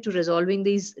committed to resolving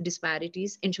these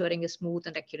disparities, ensuring a smooth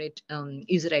and accurate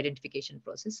user identification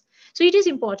process. So it is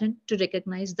important to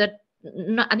recognize that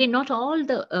not all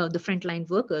the frontline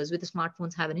workers with the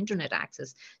smartphones have an internet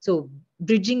access. So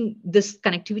bridging this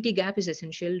connectivity gap is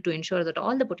essential to ensure that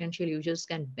all the potential users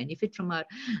can benefit from our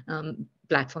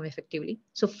platform effectively.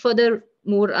 So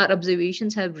furthermore, our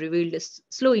observations have revealed a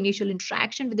slow initial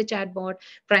interaction with the chatbot,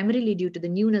 primarily due to the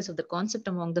newness of the concept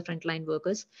among the frontline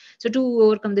workers. So to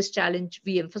overcome this challenge,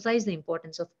 we emphasize the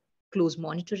importance of close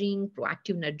monitoring,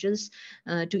 proactive nudges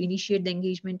to initiate the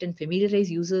engagement and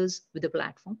familiarize users with the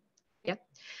platform.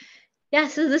 Yeah,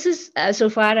 so this is so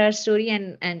far our story,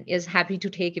 and is happy to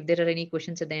take if there are any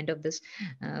questions at the end of this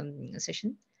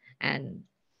session. And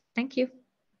thank you.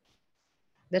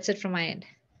 That's it from my end.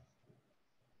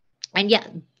 And yeah,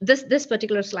 this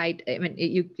particular slide, I mean,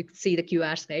 you see the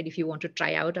QR slide. If you want to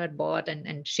try out our bot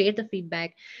and share the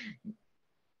feedback,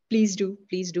 please do,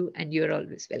 and you're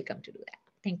always welcome to do that.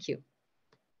 Thank you.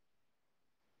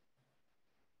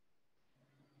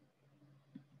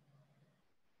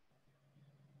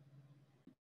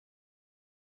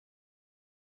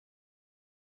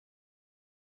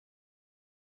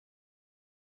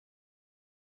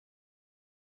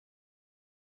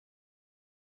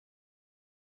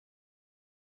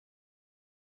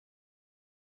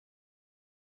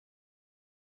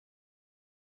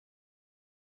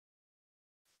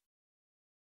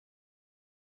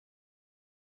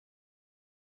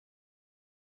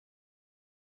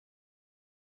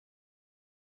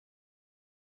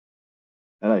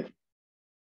 Hello.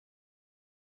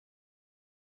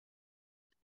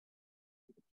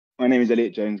 My name is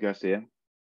Elliot Jones Garcia.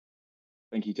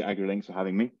 Thank you to AgriLinks for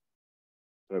having me.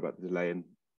 Sorry about the delay in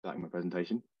starting my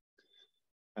presentation.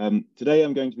 Today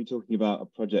I'm going to be talking about a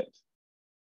project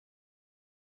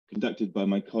conducted by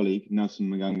my colleague Nelson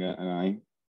Maganga and I,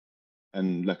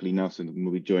 and luckily Nelson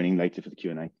will be joining later for the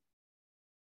Q&A.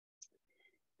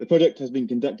 The project has been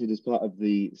conducted as part of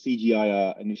the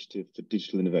CGIAR Initiative for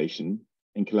Digital Innovation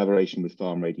in collaboration with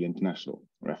Farm Radio International,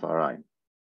 or FRI.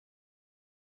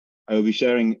 I will be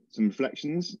sharing some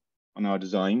reflections on our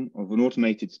design of an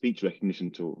automated speech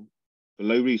recognition tool for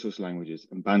low resource languages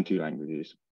and Bantu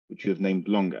languages, which we have named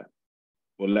Longa,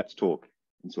 or Let's Talk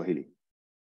in Swahili.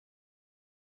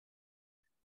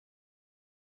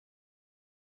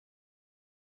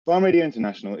 Farm Radio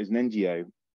International is an NGO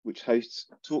which hosts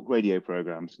talk radio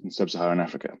programs in sub-Saharan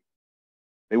Africa.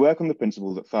 They work on the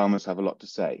principle that farmers have a lot to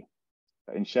say,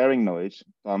 that in sharing knowledge,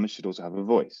 farmers should also have a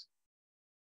voice,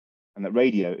 and that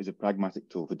radio is a pragmatic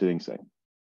tool for doing so.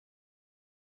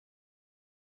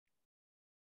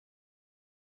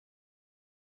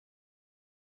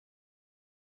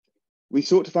 We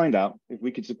sought to find out if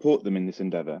we could support them in this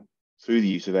endeavour through the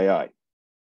use of AI.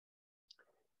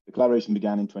 The collaboration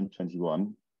began in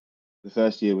 2021. The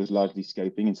first year was largely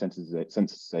scoping and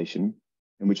sensitization,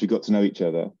 in which we got to know each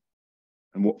other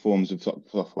and what forms of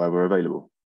software were available.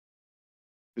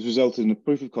 This resulted in a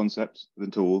proof of concept of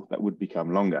the tool that would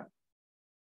become Longa.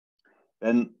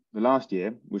 Then the last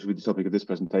year, which will be the topic of this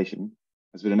presentation,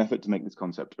 has been an effort to make this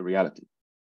concept a reality.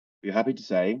 We are happy to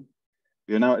say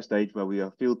we are now at a stage where we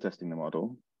are field testing the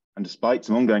model, and despite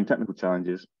some ongoing technical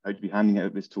challenges, hope to be handing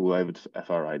out this tool over to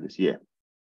FRI this year.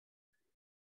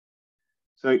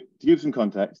 So to give some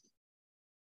context,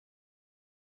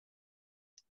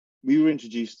 we were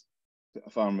introduced to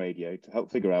Farm Radio to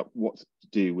help figure out what to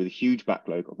do with a huge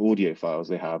backlog of audio files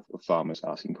they have of farmers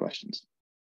asking questions.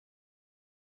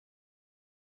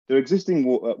 Their existing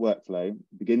workflow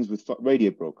begins with radio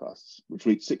broadcasts, which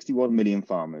reach 61 million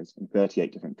farmers in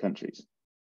 38 different countries.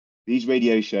 These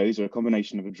radio shows are a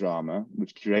combination of a drama,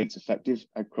 which curates effective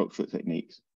agricultural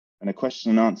techniques, and a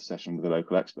question and answer session with a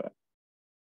local expert.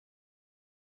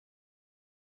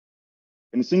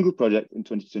 In a single project in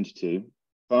 2022,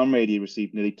 Farm Radio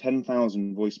received nearly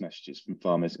 10,000 voice messages from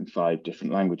farmers in 5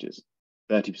 different languages,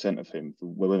 30% of whom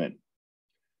were women.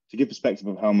 To give perspective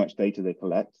of how much data they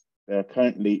collect, there are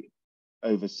currently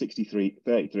over 33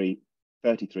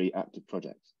 active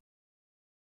projects.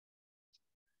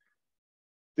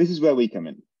 This is where we come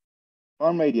in.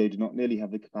 Farm Radio do not nearly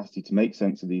have the capacity to make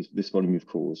sense of this volume of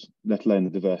calls, let alone the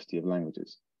diversity of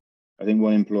languages. I think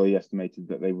one employee estimated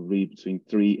that they will read between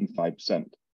 3 and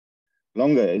 5%.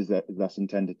 Longa is thus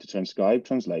intended to transcribe,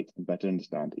 translate, and better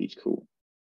understand each call.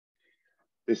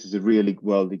 This is a real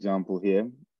world example here,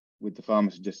 with the farmer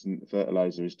suggesting that the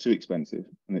fertilizer is too expensive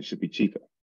and it should be cheaper.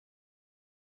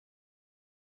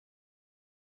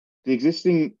 The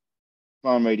existing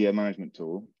Farm Radio management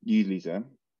tool, UseLisa,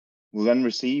 will then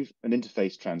receive and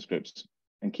interface transcripts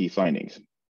and key findings.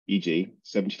 E.g.,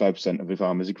 75% of the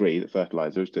farmers agree that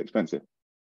fertilizer is too expensive.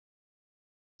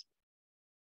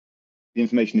 The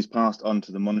information is passed on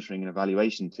to the monitoring and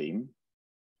evaluation team,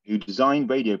 who design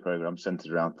radio programs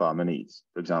centered around farmer needs,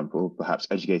 for example, perhaps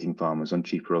educating farmers on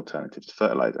cheaper alternatives to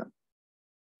fertilizer.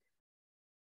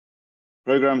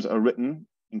 Programs are written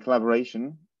in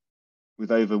collaboration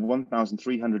with over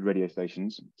 1,300 radio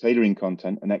stations, tailoring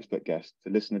content and expert guests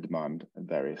to listener demand at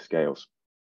various scales.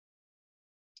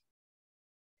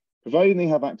 Providing they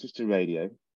have access to radio,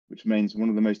 which remains one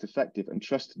of the most effective and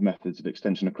trusted methods of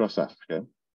extension across Africa,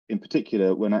 in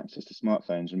particular when access to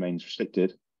smartphones remains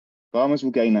restricted, farmers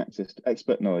will gain access to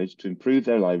expert knowledge to improve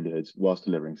their livelihoods whilst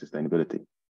delivering sustainability.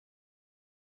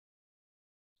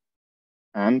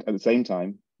 And at the same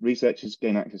time, researchers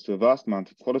gain access to a vast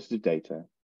amount of qualitative data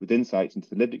with insights into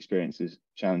the lived experiences,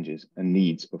 challenges, and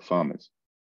needs of farmers.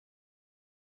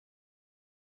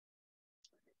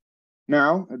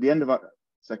 Now, at the end of our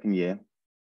second year,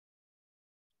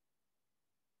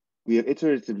 we have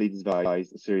iteratively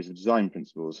devised a series of design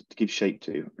principles to give shape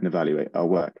to and evaluate our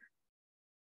work.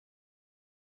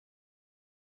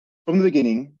 From the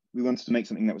beginning, we wanted to make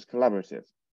something that was collaborative,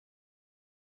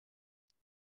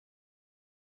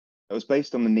 that was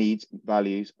based on the needs,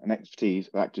 values, and expertise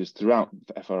of actors throughout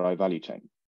the FRI value chain.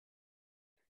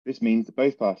 This means that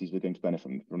both parties were going to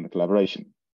benefit from the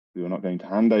collaboration. We were not going to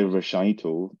hand over a shiny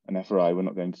tool, and FRI were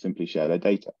not going to simply share their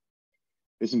data.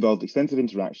 This involved extensive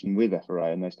interaction with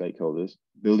FRI and their stakeholders,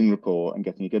 building rapport and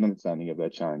getting a good understanding of their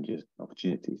challenges and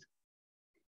opportunities.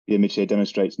 The image here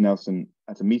demonstrates Nelson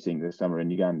at a meeting this summer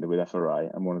in Uganda with FRI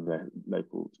and one of their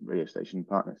local radio station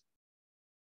partners.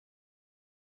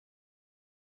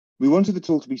 We wanted the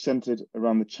tool to be centered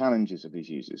around the challenges of these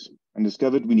users and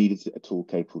discovered we needed a tool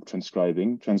capable of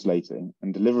transcribing, translating,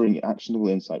 and delivering actionable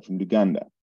insight from Luganda,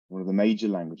 one of the major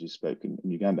languages spoken in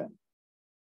Uganda.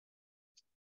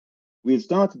 We had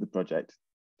started the project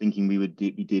thinking we would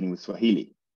be dealing with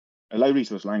Swahili, a low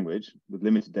resource language with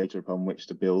limited data upon which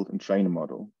to build and train a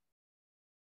model,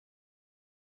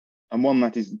 and one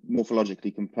that is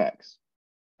morphologically complex.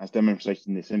 As demonstrated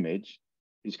in this image,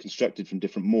 is constructed from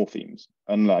different morphemes,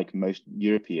 unlike most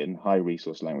European high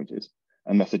resource languages,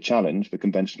 and thus a challenge for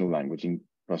conventional language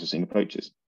processing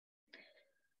approaches.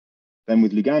 Then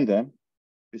with Luganda,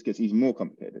 this gets even more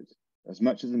complicated, as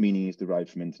much of the meaning is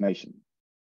derived from intonation.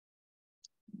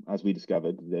 As we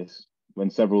discovered this,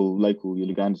 when several local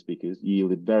Luganda speakers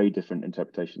yielded very different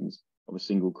interpretations of a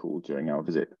single call during our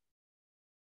visit.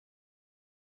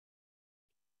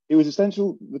 It was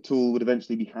essential the tool would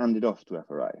eventually be handed off to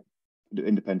FRI for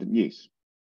independent use.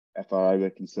 FRI were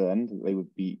concerned that they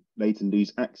would be later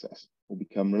lose access or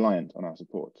become reliant on our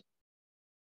support.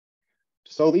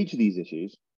 To solve each of these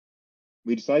issues,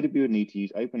 we decided we would need to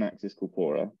use open access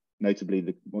corpora, notably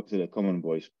the Mozilla Common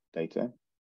Voice data,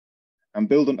 and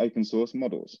build on open source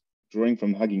models, drawing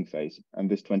from Hugging Face and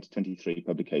this 2023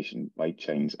 publication by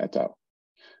Chains et al.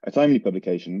 A timely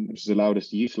publication which has allowed us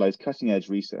to utilize cutting edge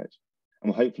research and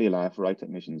will hopefully allow FRI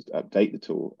technicians to update the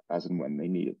tool as and when they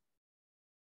need it.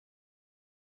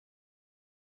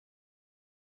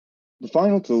 The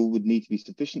final tool would need to be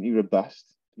sufficiently robust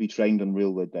to be trained on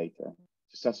real world data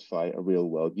to satisfy a real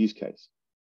world use case.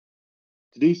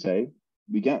 To do so,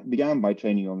 we began by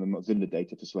training on the Mozilla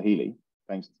data for Swahili,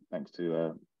 thanks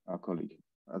to our colleague,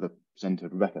 other presenter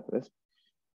Rebecca for this,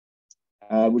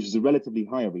 which is a relatively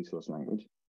higher resource language,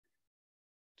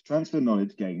 to transfer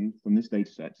knowledge gained from this data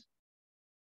set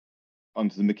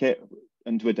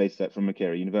into a data set from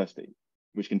Makerere University,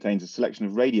 which contains a selection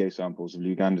of radio samples of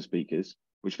Luganda speakers,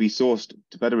 which we sourced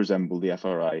to better resemble the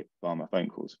FRI farmer phone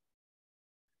calls.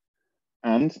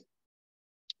 And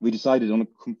we decided on a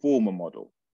conformer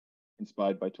model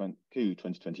inspired by Coup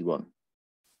 2021,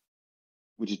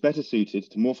 which is better suited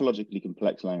to morphologically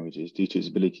complex languages due to its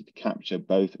ability to capture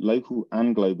both local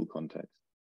and global context,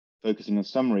 focusing on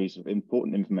summaries of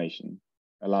important information,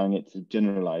 allowing it to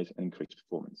generalize and increase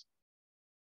performance.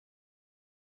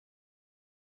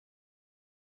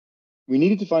 We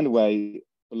needed to find a way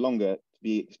for Longer to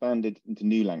be expanded into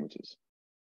new languages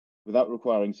without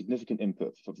requiring significant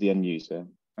input of the end user,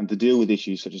 and to deal with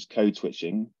issues such as code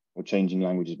switching or changing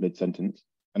languages mid-sentence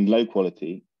and low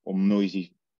quality or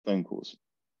noisy phone calls.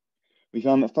 We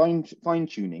found that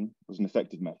fine-tuning was an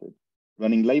effective method,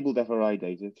 running labeled FRI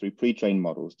data through pre-trained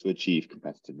models to achieve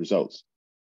competitive results.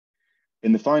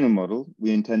 In the final model,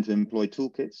 we intend to employ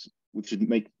toolkits which should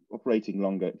make operating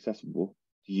Longer accessible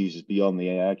to users beyond the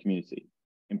AI community,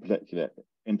 in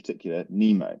particular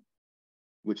Nemo,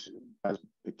 which, as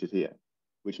pictured here,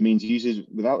 which means users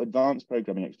without advanced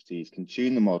programming expertise can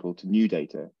tune the model to new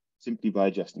data simply by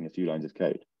adjusting a few lines of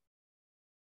code.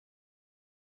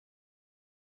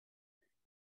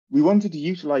 We wanted to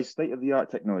utilize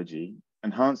state-of-the-art technology,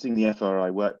 enhancing the FRI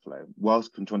workflow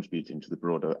whilst contributing to the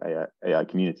broader AI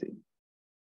community.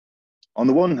 On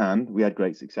the one hand, we had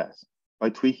great success. By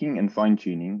tweaking and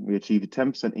fine-tuning, we achieved a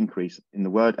 10% increase in the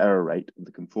word error rate of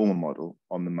the conformer model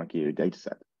on the Makiri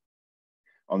dataset.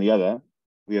 On the other,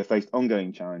 we have faced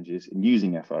ongoing challenges in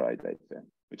using FRI data,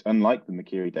 which, unlike the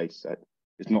Makiri dataset,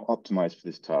 is not optimized for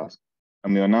this task,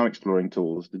 and we are now exploring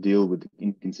tools to deal with the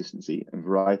inconsistency and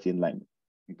variety in length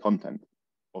and content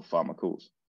of farmer calls.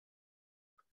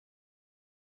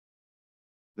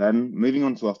 Then, moving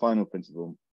on to our final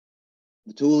principle,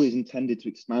 the tool is intended to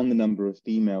expand the number of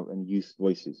female and youth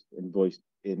voices voiced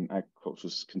in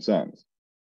agricultural concerns.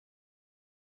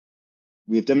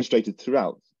 We have demonstrated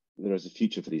throughout that there is a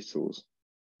future for these tools.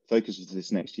 The focus of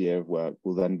this next year of work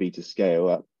will then be to scale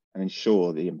up and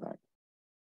ensure the impact.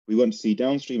 We want to see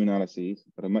downstream analyses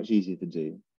that are much easier to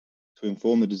do, to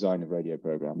inform the design of radio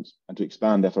programs, and to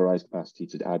expand FRI's capacity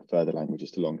to add further languages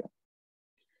to Longa.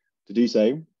 To do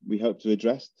so, we hope to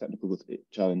address technical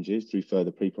challenges through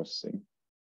further pre-processing,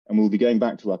 and we'll be going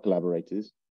back to our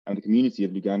collaborators and the community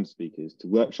of Luganda speakers to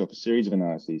workshop a series of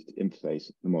analyses to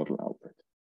interface the model output.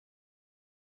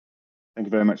 Thank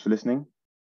you very much for listening.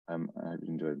 I hope you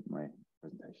enjoyed my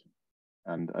presentation,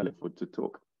 and I look forward to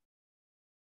talk.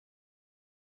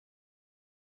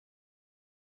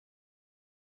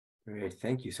 Great,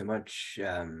 thank you so much,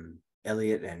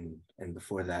 Elliot, and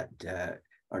before that,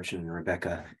 Archana and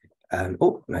Rebecca.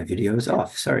 Oh, my video is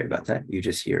off. Sorry about that. You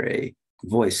just hear a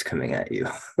voice coming at you.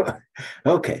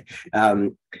 Okay,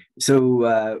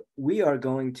 so we are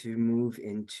going to move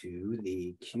into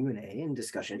the Q&A and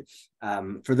discussion.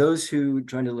 For those who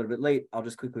joined a little bit late, I'll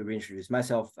just quickly reintroduce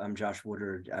myself. I'm Josh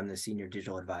Woodard. I'm the Senior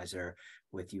Digital Advisor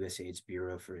with USAID's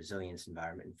Bureau for Resilience,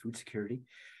 Environment, and Food Security.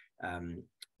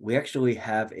 We actually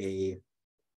have a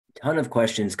ton of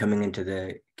questions coming into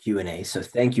the Q&A, so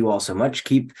thank you all so much.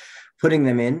 Keep putting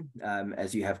them in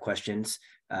as you have questions.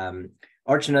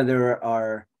 Archana, there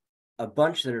are a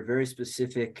bunch that are very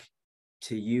specific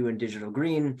to you and Digital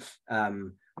Green.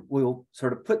 We'll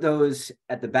sort of put those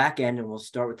at the back end, and we'll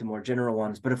start with the more general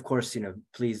ones. But of course,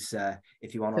 please,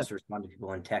 if you want us to respond to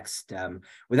people in text,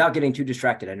 without getting too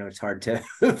distracted. I know it's hard to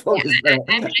focus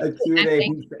on a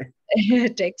Q&A.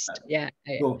 Text, yeah.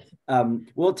 Cool.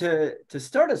 Well, to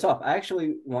start us off, I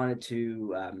actually wanted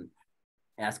to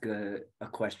ask a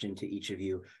question to each of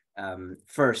you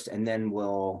first, and then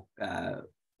we'll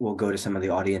go to some of the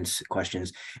audience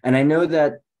questions. And I know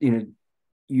that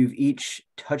you've each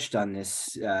touched on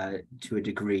this to a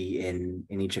degree in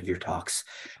each of your talks,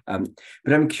 but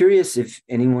I'm curious if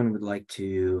anyone would like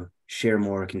to share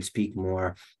more, can speak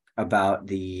more about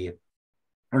the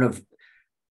sort of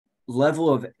level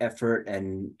of effort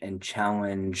and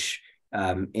challenge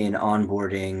in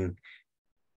onboarding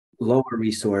lower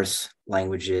resource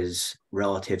languages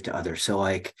relative to others. So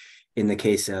like in the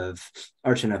case of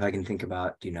Archana, if I can think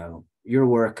about, your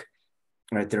work,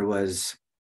 right, there was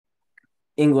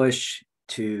English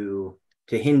to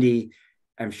Hindi.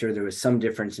 I'm sure there was some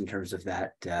difference in terms of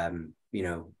that,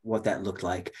 what that looked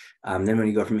like. Then when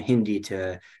you go from Hindi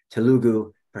to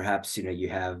Telugu, perhaps, you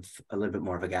have a little bit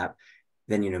more of a gap.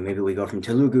 Then, maybe we go from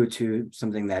Telugu to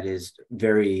something that is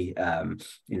very, a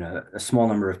small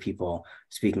number of people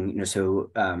speaking,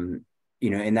 so,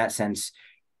 in that sense,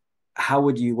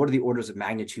 what are the orders of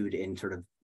magnitude in sort of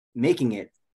making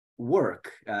it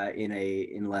work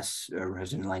in less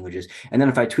resident languages? And then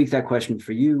if I tweak that question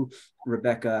for you,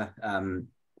 Rebecca, and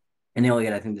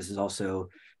Elliot, I think this is also,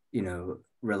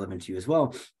 relevant to you as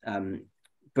well.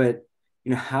 But,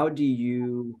 how do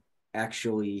you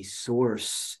actually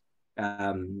source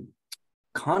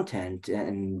content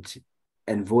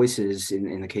and voices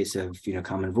in the case of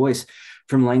Common Voice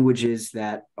from languages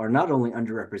that are not only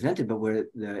underrepresented, but where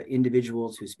the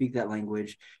individuals who speak that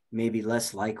language may be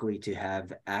less likely to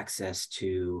have access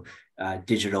to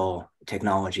digital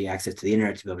technology, access to the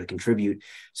internet to be able to contribute.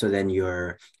 So then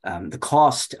the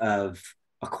cost of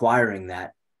acquiring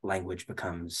that language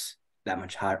becomes that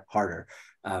much harder.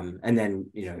 And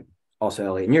then also,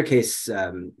 Elliot, in your case,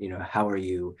 how are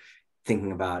you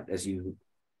thinking about, as you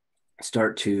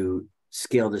start to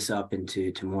scale this up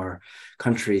into more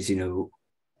countries,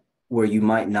 where you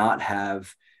might not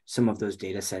have some of those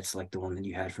data sets like the one that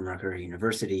you had from Rutgers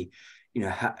University,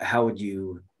 how are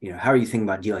you thinking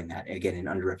about dealing that again in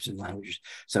underrepresented languages?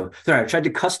 So sorry, I tried to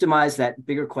customize that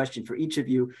bigger question for each of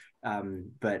you,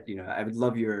 but I would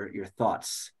love your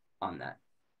thoughts on that.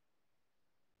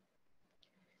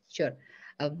 Sure.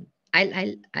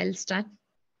 I'll start.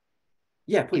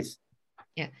 Yeah, please.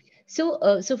 Yeah.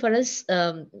 So for us,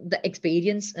 the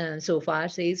experience so far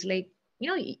says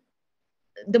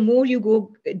the more you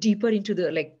go deeper into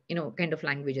the kind of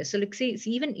languages. So say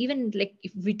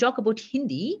if we talk about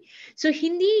Hindi, so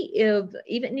Hindi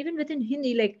even within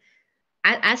Hindi,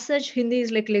 as such, Hindi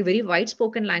is like very wide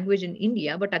spoken language in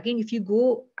India. But again, if you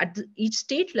go at each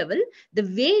state level, the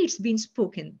way it's been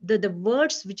spoken, the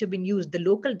words which have been used, the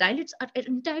local dialects are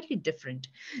entirely different.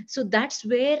 So that's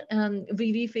where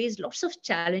we face lots of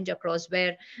challenge across,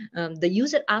 where the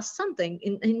user asks something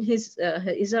in his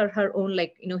or her own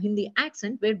Hindi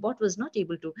accent, where bot was not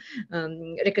able to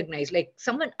recognize. Like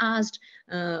someone asked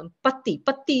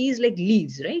patti is like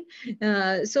leaves,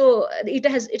 right? So it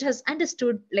has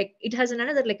understood, like it has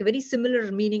another like a very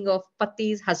similar meaning of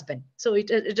patti is husband. So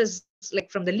it is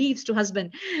like from the leaves to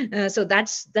husband. So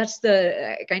that's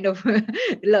the kind of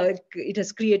like it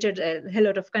has created a hell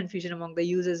lot of confusion among the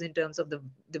users in terms of the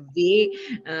way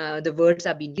the words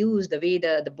are being used, the way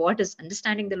the bot is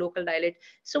understanding the local dialect.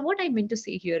 So what I meant to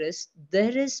say here is,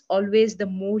 there is always, the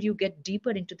more you get deeper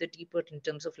in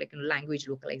terms of like language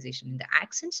localization in the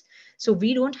accents. So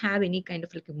we don't have any kind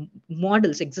of like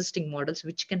models, existing models,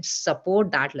 which can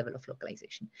support that level of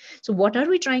localization. So what are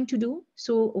we trying to do?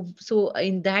 So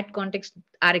in that context,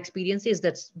 our experience is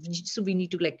that, so we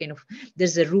need to like kind of,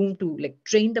 there's a room to like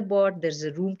train the bot, there's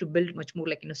a room to build much more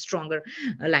like stronger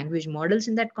language models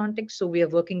in that context. So we are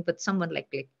working with someone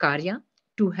like Karya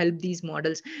to help these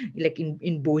models like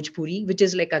in Bhojpuri, which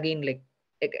is like again like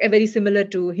a very similar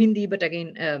to Hindi, but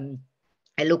again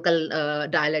a local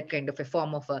dialect, kind of a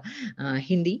form of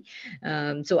Hindi.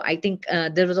 So I think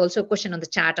there was also a question on the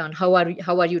chat on how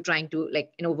are you trying to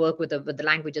like work with the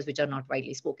languages which are not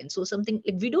widely spoken. So something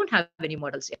like, we don't have any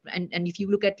models yet, and if you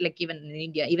look at like even in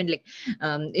India, even like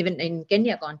even in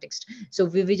Kenya context, so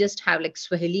we just have like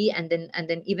Swahili, and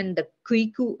then even the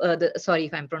Kuiku, sorry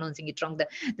if I'm pronouncing it wrong,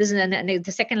 this is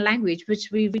the second language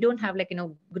which we don't have like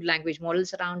good language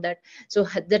models around that. So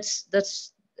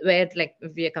that's where like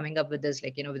we are coming up with this,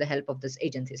 like with the help of this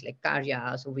agencies like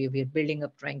Karya. So we're building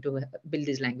up, trying to build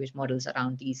these language models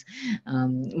around these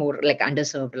more like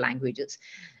underserved languages.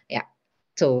 Yeah.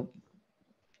 So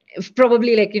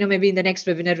probably like maybe in the next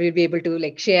webinar we'll be able to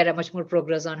like share a much more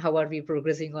progress on how are we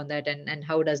progressing on that, and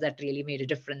how does that really made a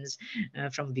difference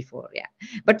from before. Yeah,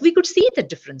 but we could see the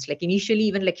difference. Like initially,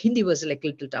 even like Hindi was like a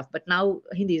little tough, but now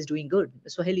Hindi is doing good,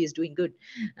 Swahili is doing good,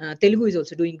 Telugu is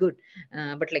also doing good.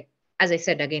 But like, as I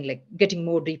said again, like getting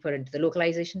more deeper into the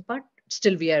localization part,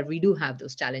 still we do have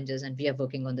those challenges, and we are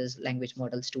working on those language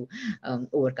models to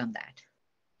overcome that.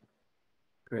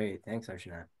 Great, thanks,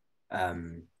 Archana.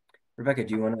 Rebecca,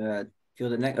 do you want to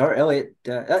field the next? Or Elliot,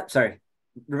 sorry,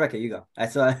 Rebecca, you go. I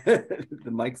saw the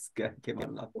mics came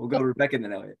on. We'll go Rebecca and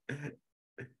then Elliot.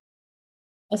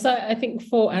 So I think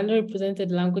for underrepresented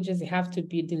languages, you have to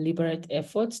be deliberate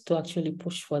efforts to actually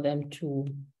push for them to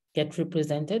get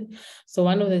represented. So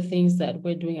one of the things that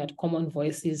we're doing at Common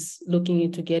Voice is looking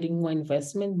into getting more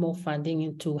investment, more funding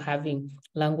into having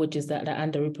languages that are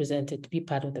underrepresented to be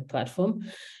part of the platform.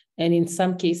 And in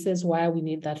some cases, why we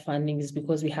need that funding is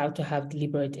because we have to have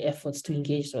deliberate efforts to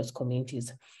engage those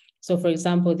communities. So for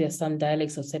example, there are some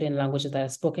dialects of certain languages that are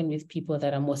spoken with people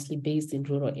that are mostly based in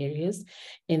rural areas,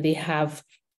 and they have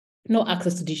no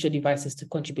access to digital devices to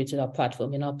contribute to our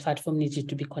platform, and our platform needs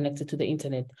to be connected to the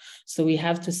internet. So we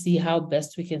have to see how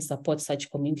best we can support such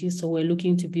communities. So we're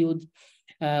looking to build,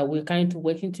 we're currently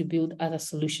working to build other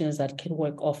solutions that can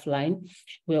work offline.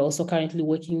 We're also currently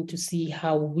working to see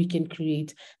how we can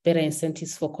create better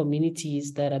incentives for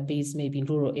communities that are based maybe in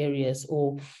rural areas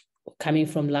or coming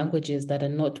from languages that are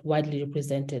not widely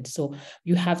represented. So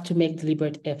you have to make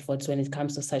deliberate efforts when it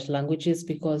comes to such languages,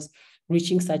 because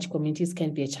reaching such communities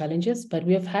can be a challenge, but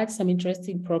we have had some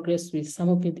interesting progress with some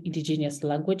of the indigenous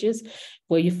languages,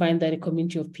 where you find that a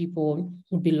community of people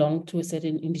who belong to a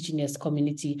certain indigenous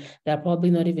community that are probably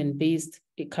not even based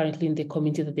currently in the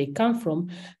community that they come from,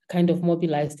 kind of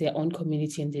mobilize their own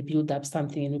community and they build up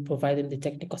something, and we provide them the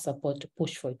technical support to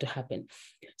push for it to happen.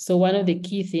 So one of the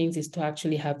key things is to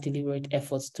actually have deliberate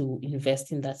efforts to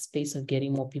invest in that space of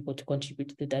getting more people to contribute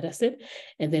to the data set,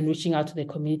 and then reaching out to the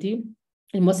community.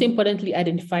 And most importantly,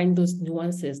 identifying those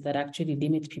nuances that actually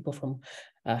limit people from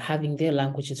having their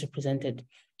languages represented.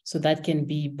 So that can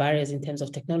be barriers in terms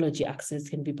of technology access,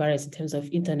 can be barriers in terms of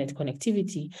internet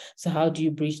connectivity. So how do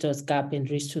you bridge those gaps and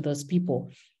reach to those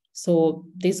people? So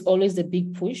there's always a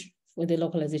big push for the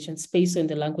localization space, so in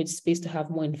the language space, to have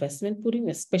more investment put in,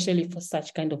 especially for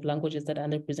such kind of languages that are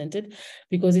underrepresented,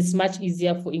 because it's much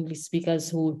easier for English speakers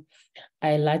who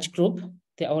are a large group.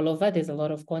 They're all over, there's a lot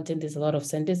of content, there's a lot of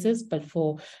sentences, but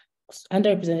for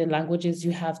underrepresented languages,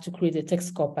 you have to create a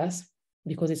text corpus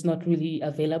because it's not really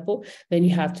available. Then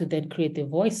you have to then create the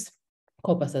voice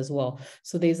corpus as well.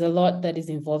 So there's a lot that is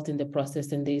involved in the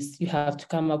process, and you have to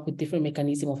come up with different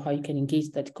mechanisms of how you can engage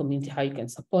that community, how you can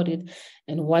support it,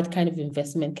 and what kind of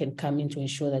investment can come in to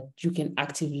ensure that you can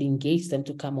actively engage them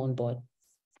to come on board.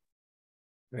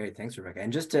 Great, thanks, Rebecca.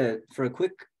 And just for a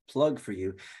quick plug for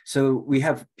you, so we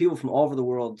have people from all over the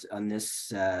world on this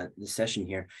this session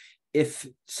here. If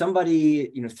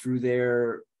somebody, through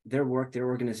their work, their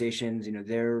organizations,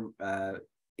 their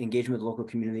engagement with local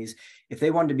communities, if they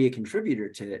wanted to be a contributor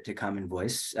to Common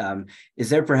Voice, is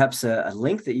there perhaps a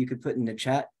link that you could put in the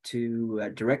chat to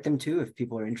direct them to if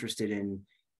people are interested in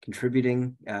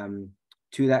contributing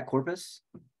to that corpus?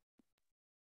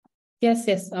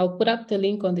 Yes. I'll put up the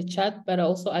link on the chat, but I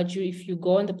also urge you, if you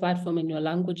go on the platform and your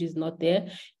language is not there,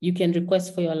 you can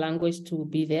request for your language to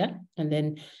be there, and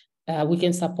then we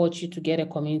can support you to get a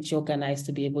community organized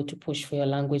to be able to push for your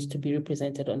language to be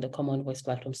represented on the Common Voice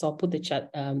platform. So I'll put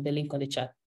the link on the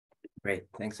chat. Great,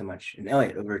 thanks so much. And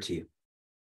Elliot, over to you.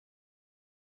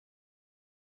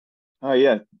 Oh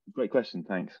yeah, great question,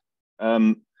 thanks.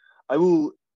 I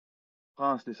will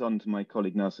pass this on to my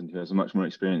colleague Nelson, who has a much more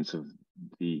experience of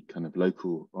the kind of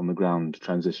local on the ground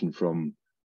transition from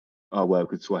our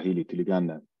work with Swahili to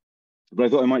Luganda. But I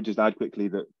thought I might just add quickly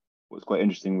that what's quite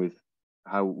interesting with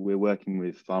how we're working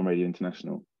with Farm Radio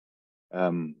International,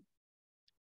 and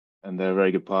they're a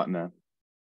very good partner.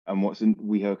 And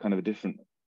we have kind of a different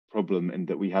problem in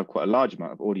that we have quite a large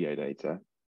amount of audio data,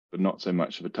 but not so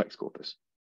much of a text corpus.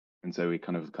 And so we're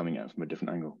kind of coming at it from a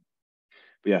different angle.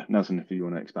 But yeah, Nelson, if you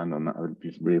want to expand on that, I would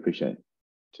really appreciate it.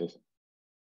 Cheers.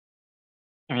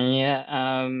 Yeah,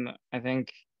 I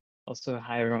think also,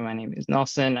 hi everyone, my name is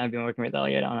Nelson. I've been working with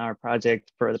Elliot on our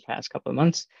project for the past couple of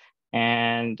months.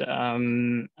 And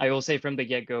I will say from the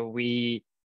get-go, we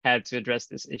had to address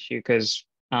this issue because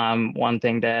one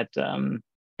thing that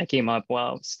came up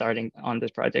while starting on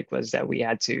this project was that we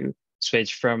had to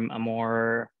switch from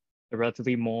a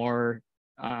relatively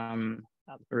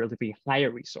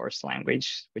higher resource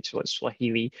language, which was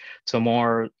Swahili, to a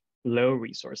more low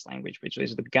resource language, which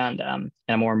was Luganda, and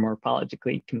a more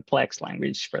morphologically complex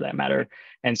language for that matter.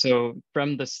 And so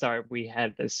from the start, we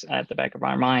had this at the back of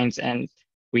our minds, and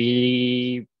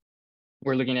we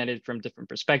were looking at it from different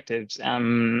perspectives,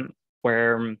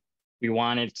 where we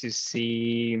wanted to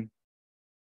see,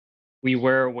 we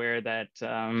were aware that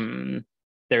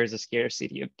there is a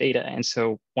scarcity of data. And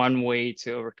so one way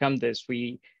to overcome this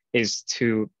is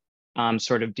to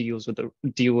sort of deal with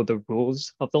the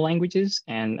rules of the languages,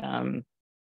 and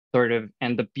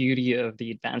and the beauty of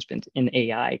the advancement in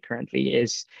AI currently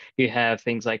is you have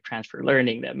things like transfer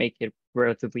learning that make it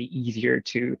relatively easier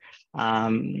to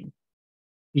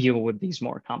deal with these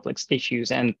more complex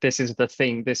issues. And this is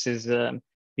the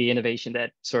innovation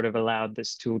that sort of allowed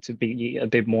this tool to be a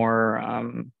bit more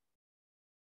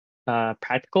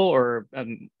practical, or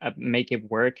make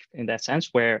it work in that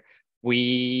sense, where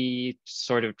we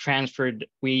sort of transferred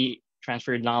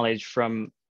knowledge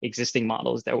from existing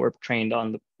models that were trained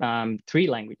on 3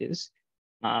 languages,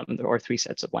 or 3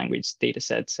 sets of language data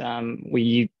sets.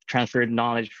 We transferred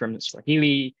knowledge from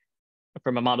Swahili,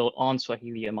 from a model on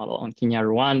Swahili, a model on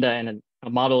Kinyarwanda, and a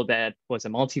model that was a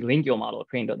multilingual model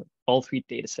trained on all 3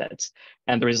 data sets.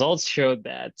 And the results showed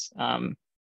that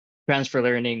transfer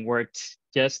learning worked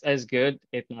just as good,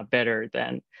 if not better,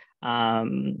 than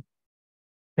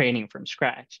training from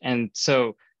scratch. And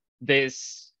so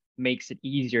this makes it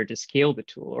easier to scale the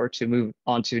tool or to move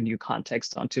onto new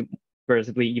contexts, onto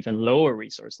relatively even lower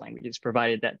resource languages,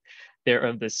 provided that they're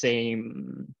of the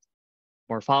same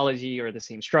morphology or the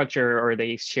same structure, or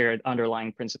they share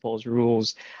underlying principles,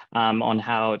 rules on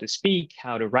how to speak,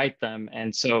 how to write them.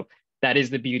 And so that is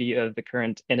the beauty of the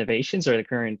current innovations, or the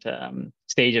current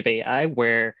stage of AI,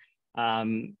 where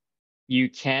you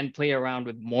can play around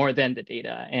with more than the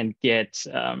data and get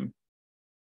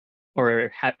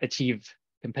achieve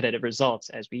competitive results,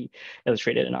 as we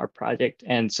illustrated in our project.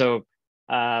 And so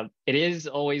it is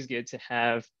always good to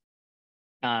have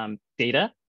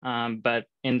data, but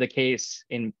in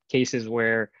cases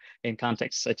where, in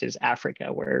contexts such as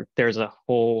Africa, where there's a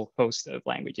whole host of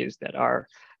languages that are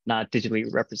not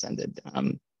digitally represented,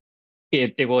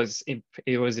 it was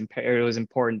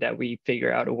important that we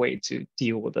figure out a way to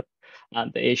deal with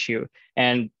the issue.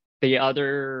 And the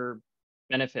other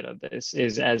benefit of this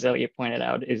is, as Elliot pointed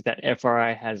out, is that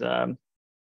FRI has a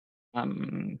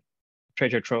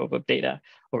treasure trove of data,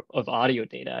 or of audio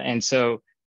data. And so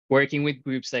working with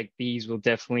groups like these will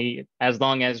definitely, as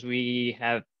long as we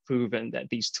have proven that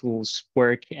these tools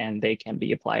work and they can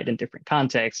be applied in different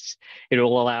contexts, it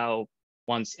will allow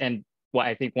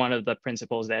I think one of the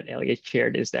principles that Elliot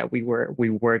shared is that we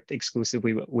worked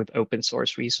exclusively with open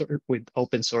source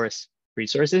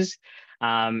resources.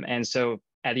 And so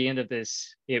at the end of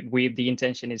this, the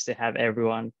intention is to have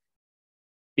everyone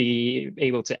be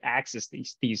able to access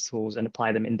these tools and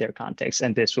apply them in their context.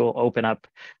 And this will open up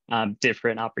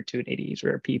different opportunities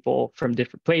where people from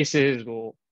different places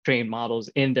will train models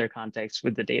in their context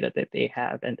with the data that they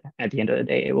have. And at the end of the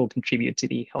day, it will contribute to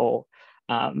the whole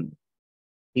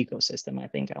ecosystem, I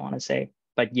think I want to say.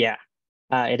 But yeah,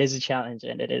 it is a challenge,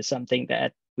 and it is something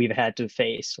that we've had to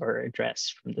face or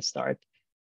address from the start.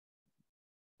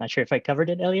 Not sure if I covered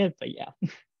it, Elliot, but yeah.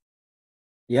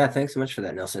 Yeah, thanks so much for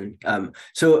that, Nelson.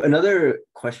 So another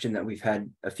question that we've had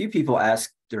a few people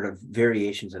ask, sort of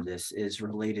variations of this, is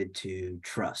related to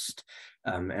trust.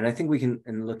 And I think we can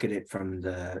look at it from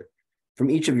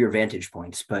each of your vantage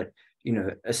points. But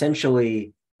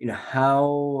essentially,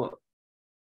 how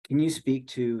can you speak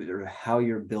to how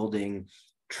you're building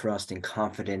trust and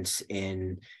confidence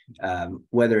in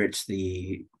whether it's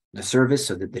the service,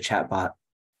 so that the chatbot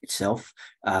itself,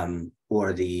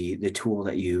 or the tool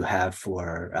that you have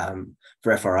for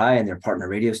FRI and their partner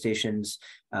radio stations,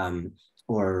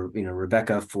 or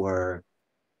Rebecca, for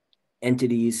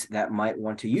entities that might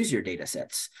want to use your data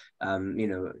sets.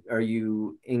 Are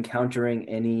you encountering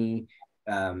any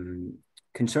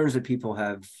concerns that people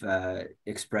have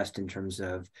expressed in terms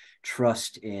of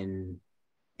trust in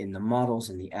the models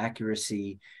and the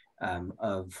accuracy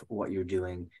of what you're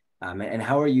doing? And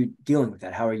how are you dealing with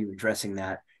that? How are you addressing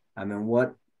that? And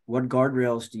what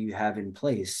guardrails do you have in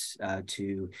place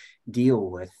to deal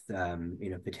with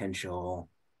potential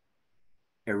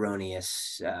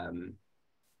erroneous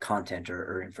content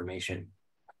or information?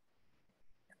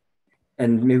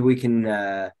 And maybe we can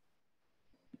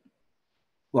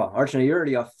well, Archana, you're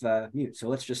already off mute, so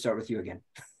let's just start with you again.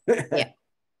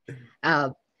 Yeah.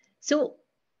 So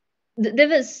there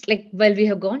was, like, while we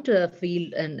have gone to a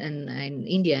field in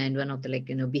India, and one of the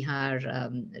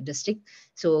Bihar district,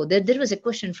 so there was a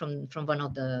question from one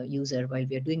of the user while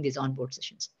we are doing these onboard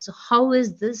sessions. So how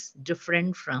is this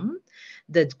different from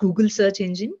the Google search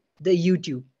engine, the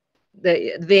YouTube,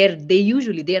 where they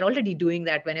are already doing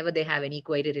that whenever they have any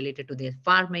query related to their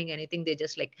farming, anything, they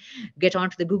just get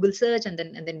onto the Google search and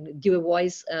then give a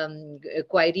voice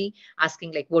query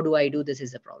asking what do I do, this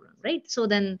is a problem, right? So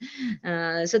then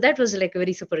so that was a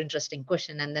very super interesting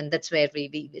question. And then that's where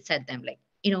we said them,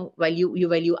 while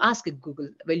you ask Google,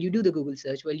 while you do the Google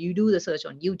search, while you do the search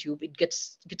on YouTube, it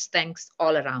gets thanks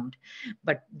all around.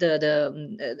 But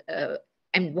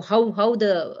and how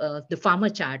the farmer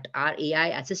chat, our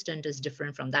AI assistant, is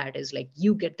different from that is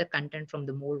you get the content from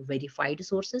the more verified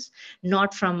sources,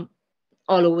 not from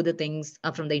all over the things,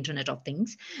 from the Internet of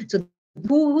Things. So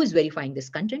who is verifying this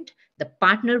content? The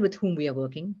partner with whom we are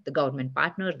working, the government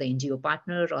partner, the NGO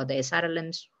partner, or the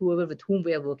SRLMs, whoever with whom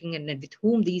we are working, and with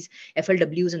whom these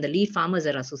FLWs and the lead farmers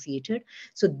are associated.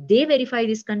 So they verify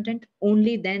this content.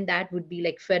 Only then that would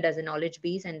be fed as a knowledge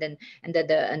base, and then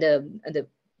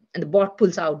the bot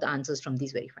pulls out the answers from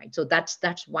these verified. So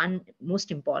that's one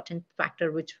most important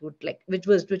factor, which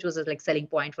was a selling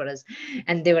point for us.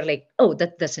 And they were oh,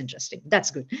 that's interesting,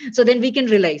 that's good. So then we can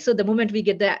rely. So the moment we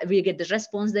get the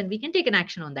response, then we can take an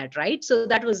action on that, right? So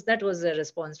that was a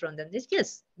response from them.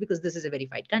 Yes, because this is a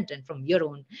verified content from your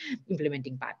own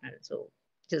implementing partner. So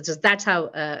that's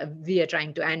how we are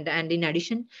trying to, and in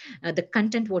addition, the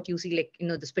content what you see,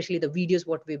 especially the videos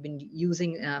what we've been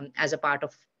using as a part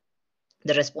of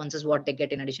the responses what they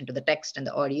get in addition to the text and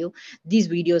the audio. These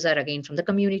videos are again from the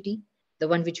community, the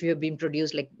one which we have been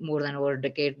produced more than over a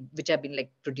decade, which have been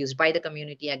produced by the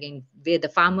community, again where the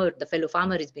fellow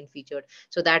farmer is being featured.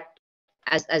 So that,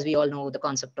 as we all know, the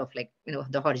concept of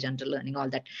the horizontal learning, all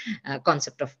that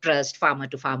concept of trust, farmer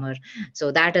to farmer.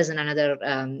 So that is another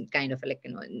kind of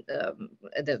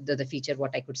the feature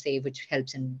what I could say, which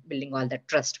helps in building all that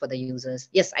trust for the users.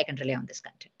 Yes, I can rely on this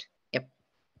content. Yep.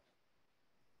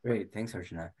 Great, thanks,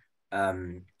 Archana.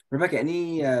 Rebecca,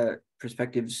 any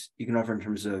perspectives you can offer in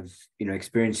terms of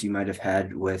experience you might have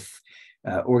had with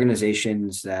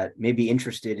organizations that may be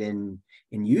interested in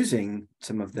using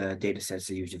some of the data sets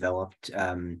that you've developed,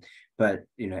 but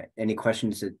any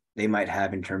questions that they might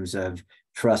have in terms of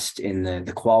trust in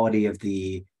the quality of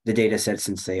the data sets,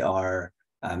 since they are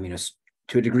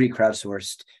to a degree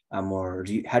crowdsourced, or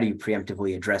how do you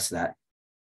preemptively address that?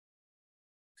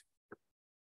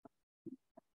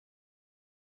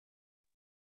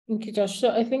 Thank you, Josh.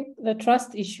 So I think the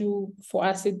trust issue for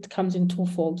us, it comes in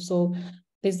twofold. So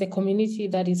there's the community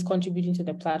that is contributing to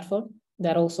the platform,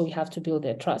 that also we have to build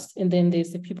their trust. And then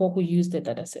there's the people who use the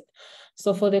data set.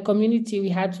 So for the community, we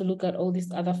had to look at all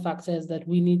these other factors that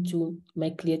we need to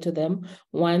make clear to them.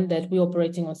 One, that we're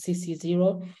operating on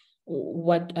CC0.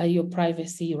 what are your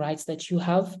privacy rights that you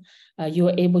have. You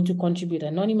are able to contribute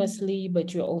anonymously,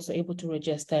 but you're also able to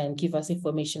register and give us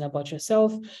information about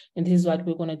yourself. And this is what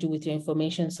we're going to do with your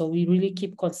information. So we really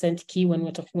keep consent key when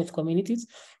we're talking with communities.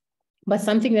 But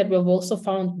something that we've also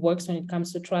found works when it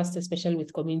comes to trust, especially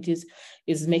with communities,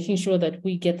 is making sure that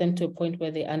we get them to a point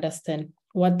where they understand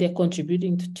what they're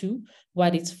contributing to,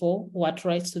 what it's for, what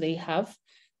rights do they have,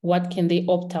 what can they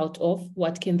opt out of,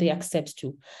 what can they accept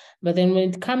to. But then when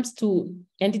it comes to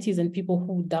entities and people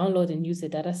who download and use the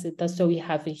data set, that's where we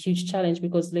have a huge challenge,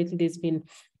 because lately there's been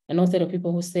an onset of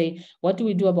people who say, what do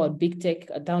we do about big tech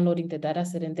downloading the data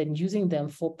set and then using them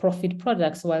for profit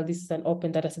products, while this is an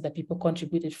open data set that people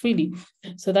contributed freely?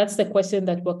 So that's the question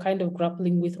that we're kind of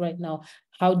grappling with right now.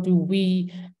 How do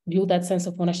we build that sense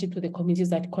of ownership to the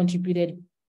communities that contributed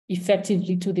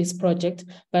effectively to this project,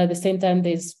 but at the same time,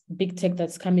 there's big tech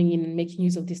that's coming in and making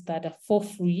use of this data for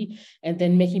free, and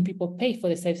then making people pay for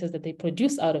the services that they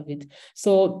produce out of it.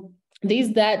 So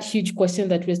there's that huge question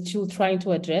that we're still trying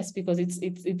to address, because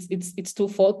it's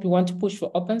twofold. We want to push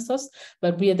for open source,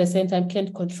 but we at the same time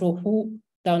can't control who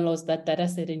downloads that data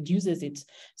set and uses it.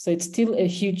 So it's still a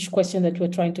huge question that we're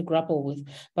trying to grapple with.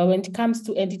 But when it comes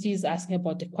to entities asking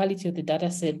about the quality of the data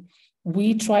set,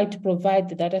 we try to provide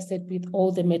the data set with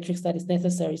all the metrics that is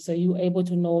necessary. So you're able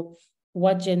to know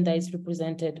what gender is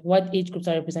represented, what age groups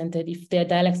are represented, if there are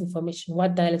dialects information,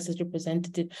 what dialects is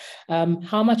represented,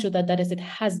 how much of that data set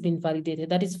has been validated.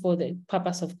 That is for the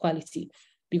purpose of quality,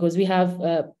 because we have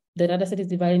the data set is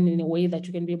divided in a way that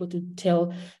you can be able to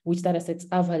tell which data sets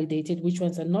are validated, which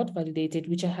ones are not validated,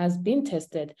 which has been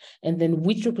tested, and then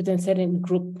which represents certain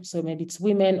group. So maybe it's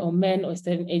women or men or a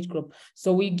certain age group.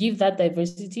 So we give that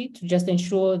diversity to just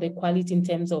ensure the quality in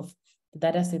terms of the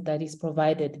data set that is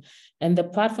provided. And the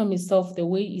platform itself, the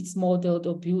way it's modeled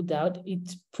or built out,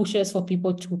 it pushes for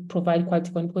people to provide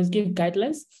quality content, because give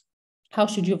guidelines. How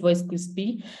should your voice quiz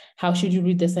be? How should you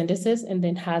read the sentences? And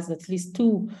then has at least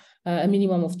a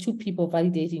minimum of 2 people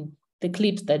validating the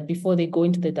clips that before they go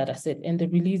into the data set. And the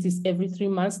release is every 3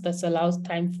 months. That allows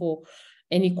time for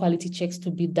any quality checks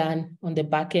to be done on the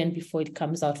back end before it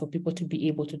comes out for people to be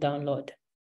able to download.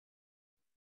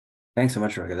 Thanks so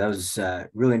much, Roga. That was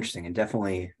really interesting, and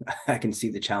definitely I can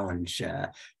see the challenge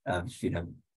of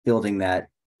building that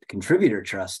contributor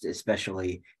trust,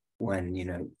 especially when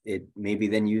it may be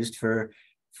then used for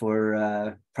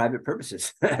private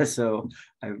purposes. So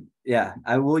I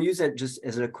will use that just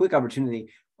as a quick opportunity,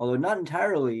 although not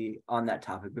entirely on that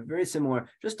topic, but very similar,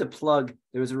 just to plug.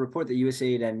 There was a report that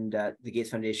USAID and the Gates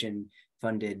Foundation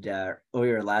funded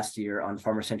earlier last year on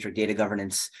farmer-centric data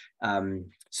governance.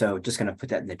 So just going to put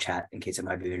that in the chat in case it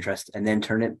might be of interest, and then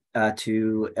turn it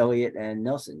to Elliot and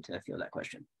Nelson to field that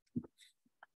question.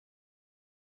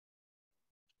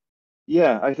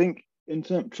 Yeah, I think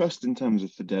trust in terms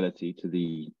of fidelity to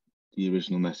the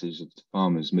original message of the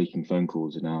farmers making phone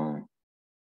calls in our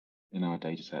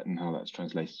data set, and how that's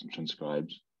translated and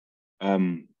transcribed,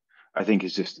 I think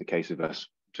is just a case of us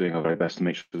doing our very best to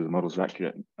make sure that the models are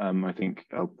accurate. I think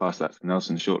I'll pass that to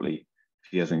Nelson shortly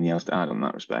if he has anything else to add on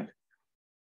that respect.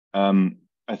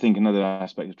 I think another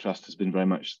aspect of trust has been very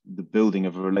much the building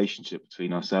of a relationship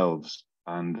between ourselves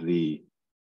and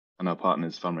our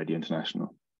partners, Farm Radio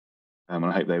International. And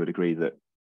I hope they would agree that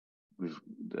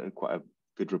quite a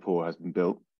good rapport has been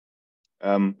built.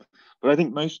 But I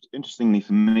think most interestingly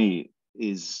for me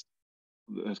has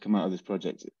come out of this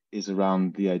project is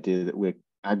around the idea that we're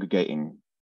aggregating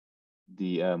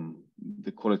the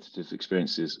qualitative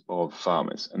experiences of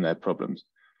farmers and their problems.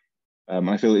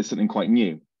 I feel it's something quite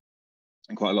new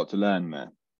and quite a lot to learn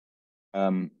there.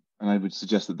 And I would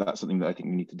suggest that that's something that I think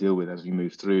we need to deal with as we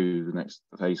move through the next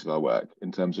phase of our work,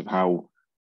 in terms of how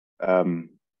that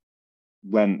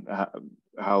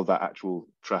actual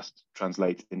trust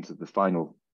translates into the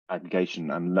final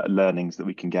aggregation and learnings that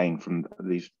we can gain from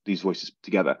these voices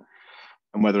together,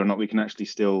 and whether or not we can actually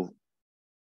still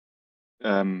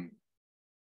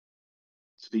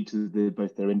speak to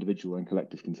both their individual and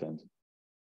collective concerns.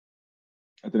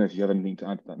 I don't know if you have anything to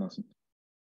add to that, Nelson.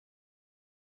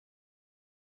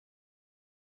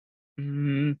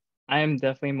 I am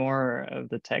definitely more of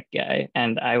the tech guy,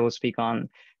 and I will speak on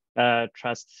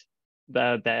trust.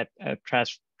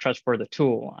 Trust for the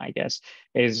tool, I guess,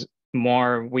 is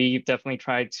more. We definitely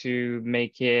tried to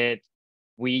make it.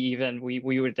 We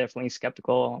were definitely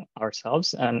skeptical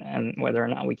ourselves, and whether or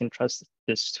not we can trust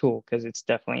this tool, because it's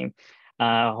definitely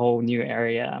a whole new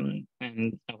area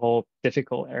and a whole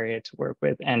difficult area to work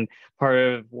with. And part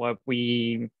of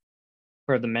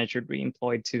the measure we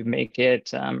employed to make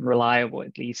it reliable,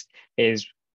 at least, is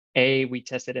we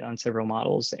tested it on several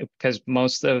models because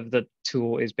most of the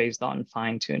tool is based on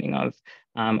fine tuning of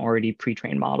already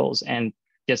pre-trained models, and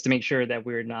just to make sure that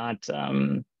we're not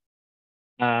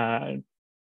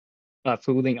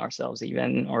fooling ourselves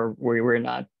even, or we're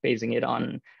not basing it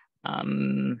on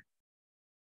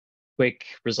quick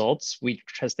results. We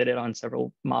tested it on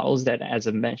several models that, as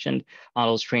I mentioned,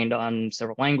 models trained on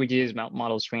several languages,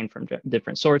 models trained from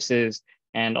different sources,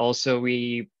 and also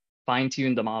we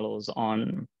fine-tuned the models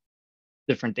on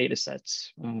different data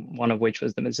sets, one of which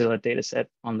was the Mozilla data set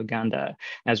on Luganda,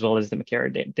 as well as the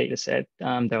Makera data set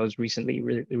that was recently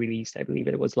released. I believe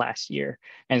it was last year.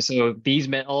 And so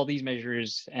all these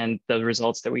measures and the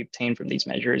results that we obtained from these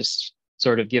measures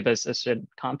sort of give us a certain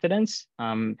confidence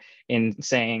in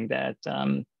saying that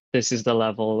this is the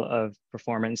level of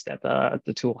performance that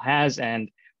the tool has. And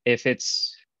if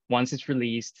once it's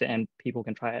released and people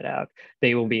can try it out,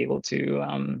 they will be able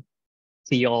to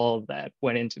see all that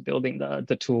went into building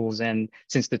the tools. And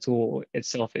since the tool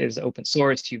itself is open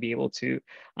source, you'll be able to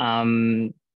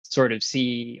sort of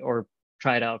see or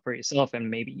try it out for yourself, and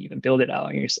maybe even build it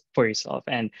out for yourself.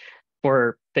 And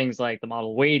for things like the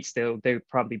model weights, they'll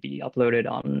probably be uploaded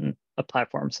on a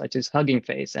platform such as Hugging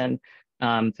Face and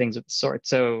things of the sort.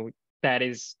 So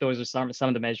those are some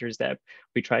of the measures that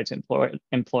we try to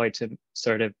employ to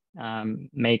sort of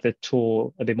make the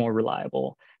tool a bit more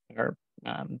reliable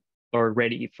or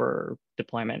ready for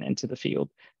deployment into the field.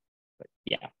 But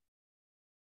yeah.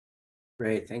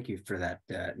 Great, thank you for that,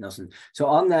 Nelson. So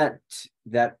on that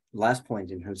last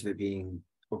point, in terms of it being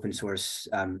open source,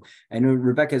 I know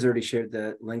Rebecca has already shared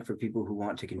the link for people who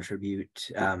want to contribute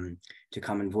to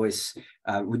Common Voice.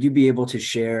 Would you be able to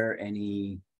share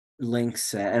any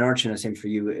links, and Archana, same for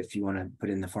you, if you want to put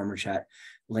in the Farmer Chat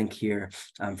link here,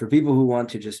 for people who want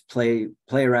to just play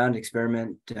around,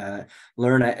 experiment,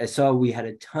 learn. I saw we had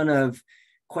a ton of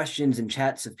questions and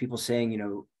chats of people saying,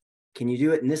 can you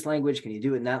do it in this language? Can you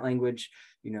do it in that language?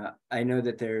 I know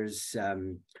that there's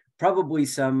probably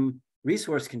some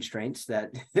resource constraints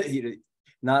that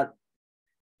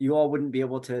you all wouldn't be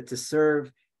able to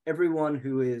serve everyone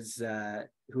who is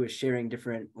sharing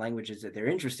different languages that they're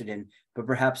interested in, but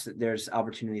perhaps there's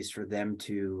opportunities for them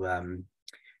to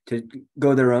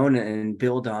go their own and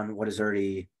build on what has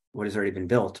already been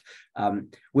built,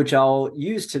 which I'll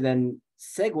use to then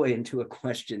segue into a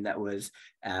question that was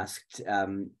asked,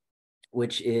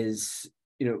 which is,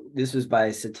 this was by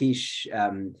Satish,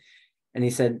 and he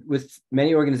said, with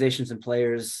many organizations and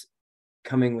players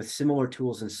coming with similar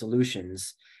tools and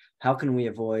solutions, how can we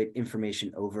avoid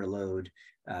information overload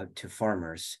to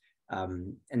farmers?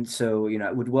 And so,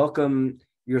 I would welcome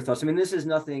your thoughts. I mean, this is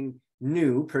nothing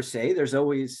new per se. There's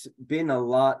always been a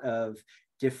lot of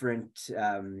different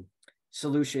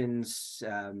solutions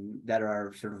that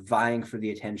are sort of vying for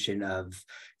the attention of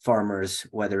farmers,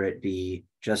 whether it be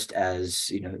just as,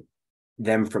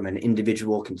 them from an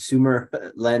individual consumer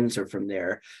lens or from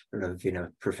their sort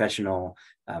of, professional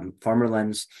farmer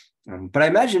lens. But I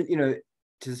imagine, to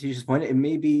Satish's point, it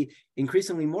may be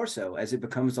increasingly more so as it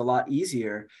becomes a lot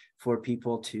easier for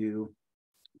people to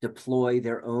deploy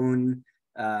their own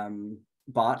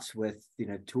bots with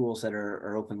tools that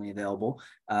are openly available.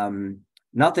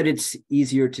 Not that it's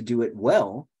easier to do it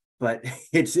well, but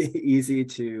it's easy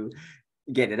to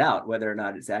get it out, whether or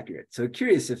not it's accurate. So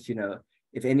curious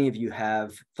if any of you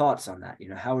have thoughts on that.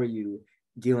 How are you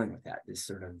dealing with that? This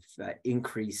sort of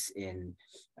increase in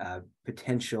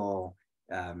potential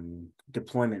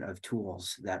deployment of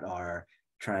tools that are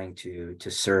trying to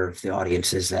serve the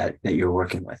audiences that you're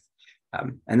working with.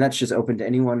 And that's just open to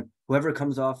anyone. Whoever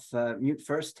comes off mute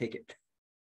first, take it.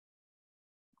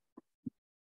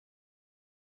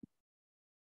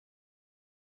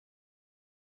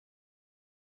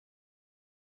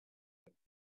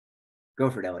 Go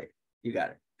for it, Elliot. You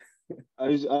got it. I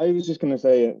was just going to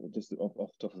say, just off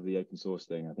the top of the open source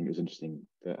thing, I think it was interesting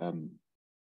that some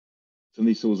of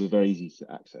these tools are very easy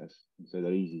to access, and so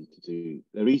they're easy to do.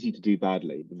 They're easy to do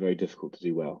badly, but very difficult to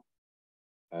do well.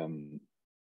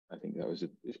 I think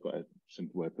it's quite a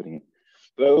simple way of putting it.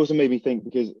 But it also made me think,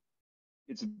 because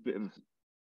it's a bit of a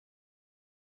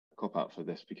cop-out for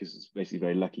this, because it's basically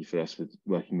very lucky for us with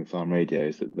working with farm radio,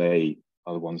 is that they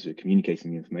are the ones who are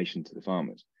communicating the information to the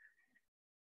farmers.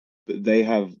 But they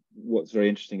have, what's very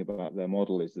interesting about their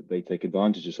model is that they take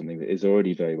advantage of something that is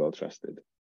already very well trusted,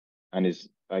 and is,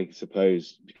 I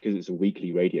suppose, because it's a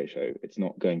weekly radio show, it's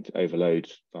not going to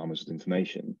overload farmers with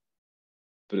information.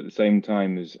 But at the same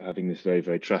time as having this very,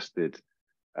 very trusted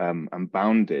and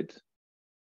bounded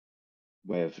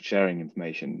way of sharing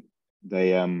information,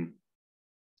 they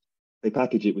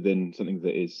package it within something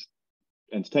that is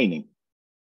entertaining.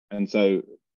 And so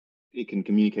it can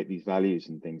communicate these values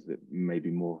and things that may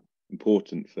be more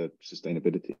important for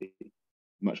sustainability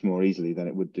much more easily than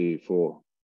it would do for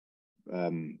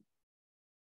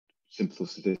simple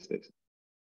statistics,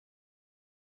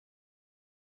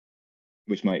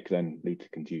 which might then lead to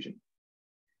confusion.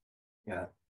 Yeah,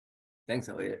 thanks,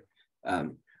 Elliot.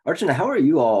 Archana, how are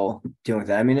you all dealing with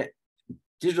that? I mean,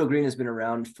 Digital Green has been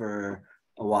around for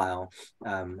a while.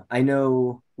 I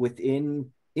know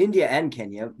within India and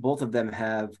Kenya, both of them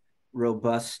have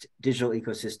robust digital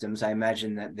ecosystems. I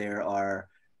imagine that there are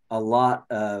a lot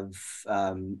of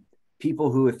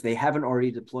people who, if they haven't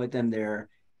already deployed them, they're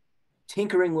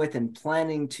tinkering with and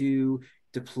planning to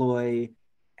deploy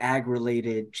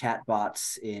ag-related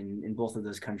chatbots in both of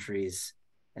those countries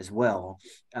as well.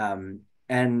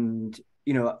 And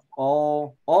you know,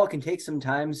 all it can take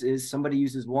sometimes is somebody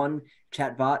uses one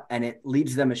chatbot and it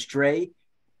leads them astray,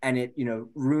 and it, you know,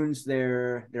 ruins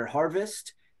their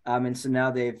harvest. And so now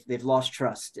they've lost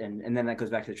trust, and then that goes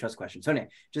back to the trust question. So anyway,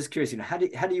 just curious, you know, how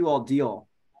do you all deal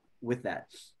with that?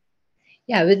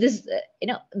 Yeah, with this,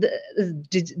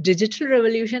 the digital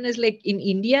revolution is like in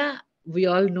India, we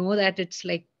all know that it's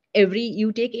like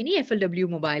you take any FLW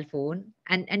mobile phone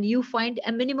and you find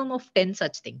a minimum of 10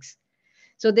 such things.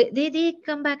 So they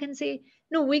come back and say,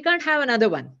 no, we can't have another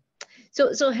one.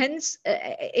 So hence,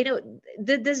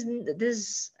 there's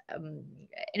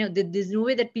there's no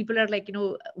way that people are like,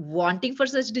 wanting for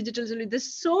such digital solutions.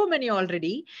 There's so many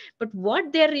already, but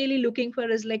what they're really looking for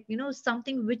is like,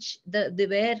 something which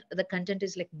where the content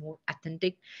is like more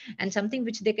authentic, and something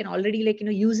which they can already like,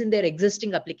 use in their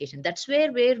existing application. That's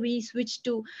where we switched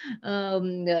to,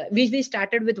 we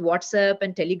started with WhatsApp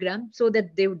and Telegram, so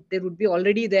that there would be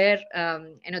already there,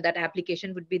 that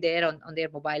application would be there on their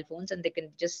mobile phones, and they can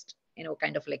just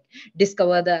kind of like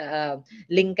discover the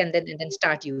link and then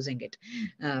start using it.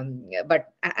 But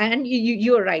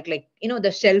you're right, like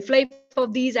the shelf life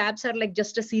of these apps are like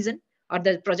just a season or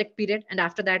the project period, and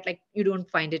after that, like, you don't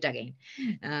find it again.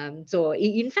 So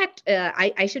in fact,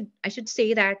 I should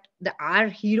say that our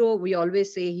hero, we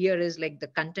always say here, is like the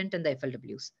content and the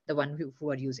FLWs, the one who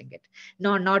are using it,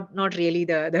 not really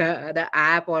the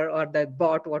app or the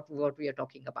bot, what we are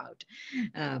talking about.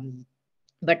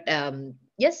 But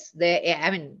yes,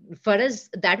 I mean, for us,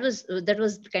 that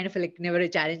was kind of like never a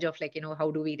challenge of like,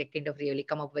 how do we like kind of really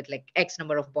come up with like X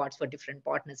number of bots for different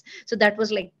partners. So that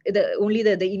was like the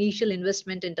initial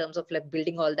investment in terms of like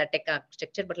building all that tech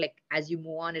architecture. But like as you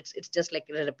move on, it's just like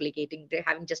replicating, they're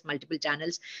having just multiple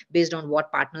channels based on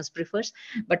what partners prefers.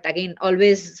 But again,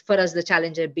 always for us, the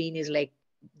challenge had been is like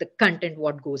the content,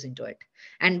 what goes into it,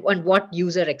 and what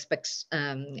user expects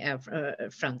from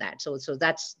that. So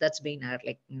that's been our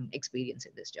like experience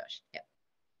in this, Josh. Yeah.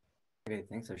 Okay,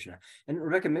 thanks, Archana. And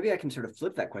Rebecca, maybe I can sort of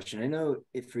flip that question. I know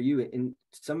for you, in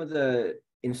some of the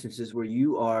instances where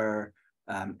you are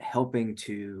helping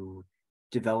to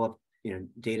develop,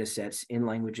 data sets in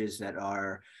languages that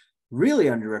are really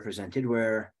underrepresented,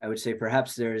 where I would say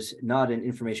perhaps there's not an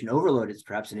information overload, it's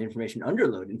perhaps an information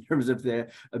underload in terms of the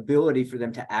ability for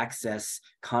them to access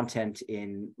content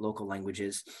in local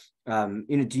languages. Do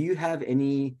you have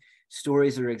any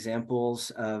stories or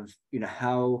examples of,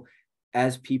 how,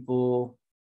 as people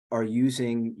are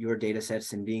using your data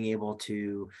sets and being able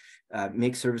to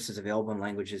make services available in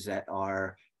languages that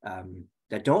are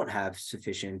that don't have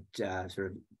sufficient sort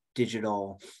of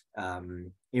digital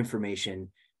information,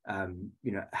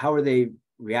 how are they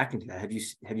reacting to that? Have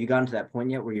you gotten to that point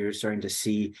yet where you're starting to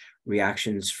see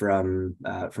reactions from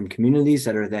communities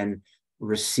that are then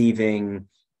receiving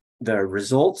the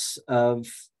results of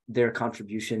their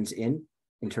contributions in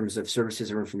terms of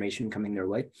services or information coming their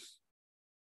way?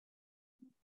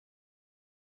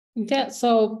 Yeah,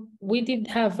 so we did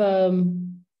have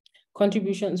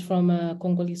contributions from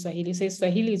Congolese Swahili. So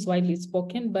Swahili is widely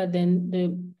spoken, but then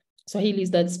the Swahili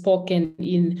that's spoken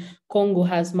in Congo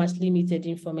has much limited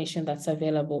information that's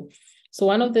available. So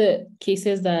one of the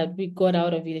cases that we got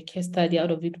out of it, a case study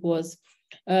out of it, was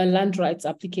a land rights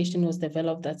application was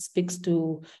developed that speaks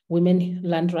to women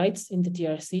land rights in the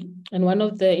DRC. And one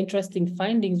of the interesting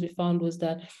findings we found was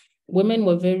that women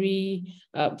were very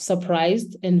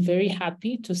surprised and very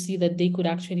happy to see that they could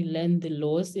actually learn the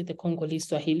laws in the Congolese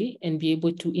Swahili and be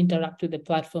able to interact with the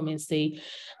platform and say,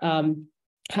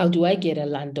 how do I get a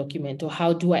land document, or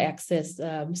how do I access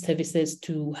services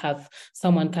to have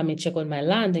someone come and check on my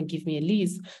land and give me a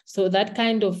lease? So that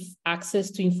kind of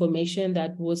access to information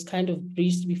that was kind of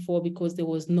breached before because there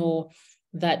was no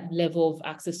that level of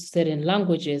access to certain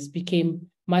languages became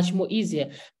much more easier.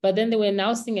 But then they were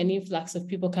now seeing an influx of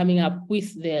people coming up with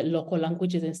their local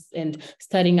languages and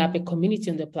starting up a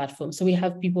community on the platform. So we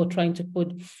have people trying to put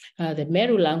the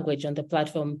Meru language on the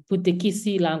platform, put the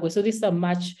Kisi language. So these are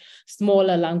much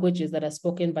smaller languages that are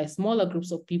spoken by smaller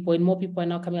groups of people, and more people are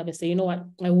now coming up and say, you know what,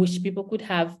 I wish people could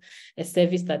have a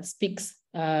service that speaks,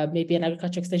 maybe an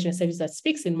agriculture extension service that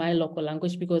speaks in my local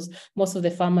language, because most of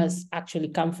the farmers actually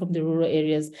come from the rural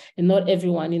areas, and not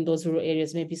everyone in those rural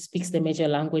areas maybe speaks the major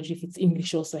language, if it's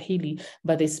English or Swahili,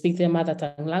 but they speak their mother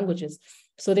tongue languages.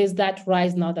 So there's that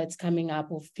rise now that's coming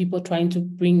up of people trying to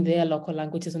bring their local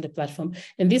languages on the platform.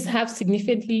 And these have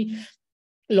significantly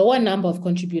lower number of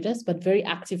contributors, but very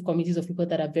active communities of people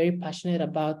that are very passionate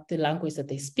about the language that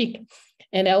they speak.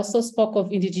 And I also spoke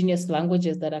of indigenous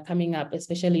languages that are coming up,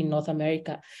 especially in North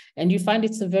America. And you find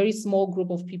it's a very small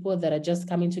group of people that are just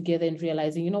coming together and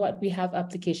realizing, you know what, we have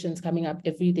applications coming up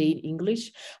every day in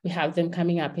English. We have them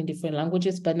coming up in different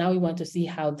languages, but now we want to see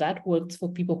how that works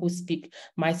for people who speak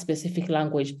my specific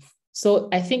language. So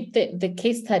I think that the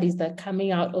case studies that are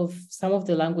coming out of some of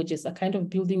the languages are kind of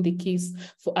building the case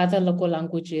for other local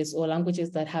languages or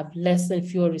languages that have less and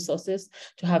fewer resources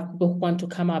to have people who want to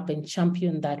come up and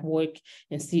champion that work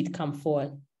and see it come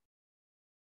forward.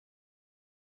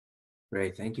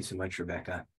 Great, thank you so much,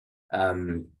 Rebecca.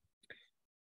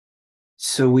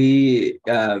 So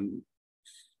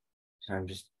I'm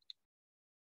just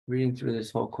reading through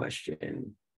this whole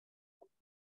question.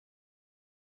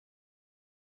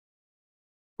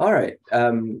 All right,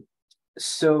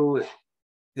 so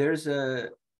there's a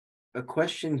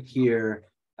question here.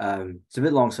 It's a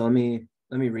bit long, so let me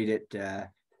read it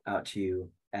out to you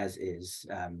as is.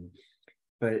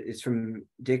 But it's from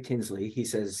Dick Tinsley. He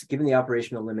says, given the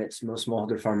operational limits most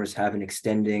smallholder farmers have in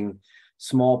extending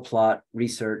small plot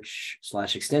research /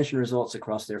 extension results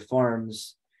across their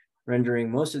farms,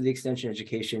 rendering most of the extension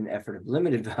education effort of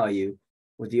limited value,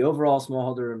 would the overall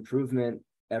smallholder improvement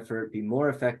effort be more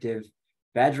effective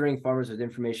badgering farmers with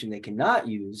information they cannot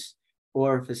use,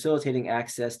 or facilitating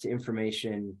access to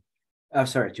information,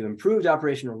 to improved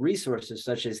operational resources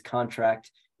such as contract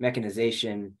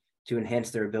mechanization to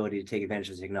enhance their ability to take advantage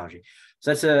of the technology?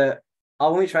 So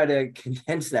I'll only try to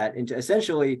condense that into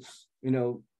essentially,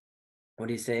 what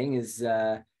he's saying is,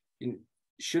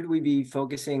 should we be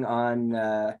focusing on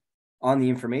the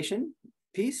information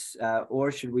piece, or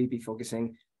should we be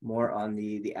focusing more on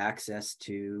the access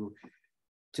to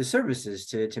services,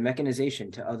 to mechanization,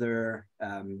 to other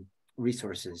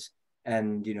resources?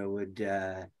 And would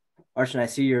Archana, I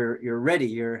see you're ready.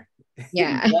 You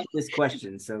got this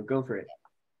question, so go for it.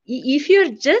 If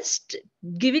you're just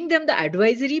giving them the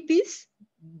advisory piece,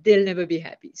 they'll never be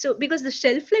happy. So because the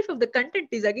shelf life of the content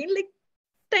is again like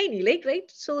tiny, right?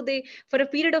 So they, for a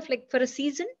period of for a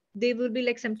season, they will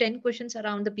be some 10 questions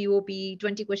around the POP,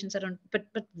 20 questions around, but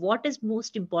what is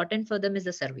most important for them is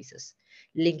the services,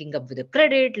 linking up with the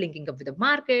credit, linking up with the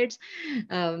markets,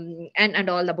 and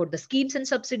all about the schemes and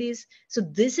subsidies. So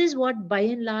this is what by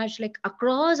and large,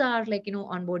 across our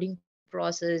onboarding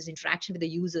process, interaction with the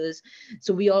users.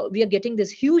 So we are getting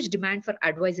this huge demand for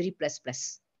advisory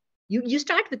plus. You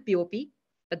start with POP,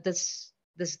 but this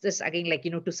again,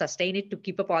 to sustain it, to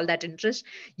keep up all that interest,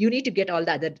 you need to get all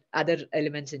the other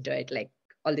elements into it.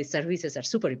 All these services are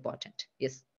super important.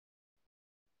 Yes.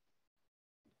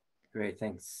 Great,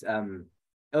 thanks.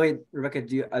 Wait, Rebecca,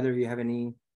 do either of you have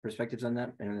any perspectives on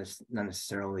that? I know that's not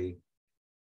necessarily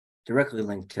directly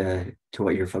linked to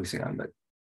what you're focusing on, but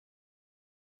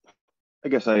I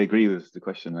guess I agree with the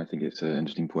question. I think it's an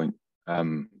interesting point.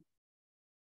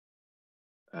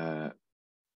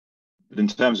 But in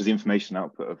terms of the information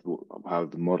output of how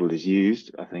the model is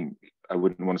used, I think I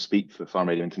wouldn't want to speak for Farm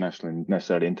Radio International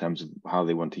necessarily in terms of how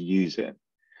they want to use it.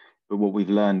 But what we've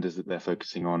learned is that they're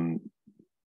focusing on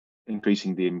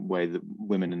increasing the way that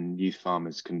women and youth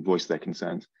farmers can voice their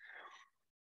concerns.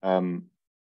 And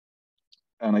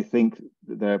I think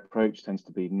that their approach tends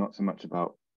to be not so much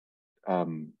about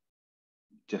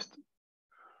just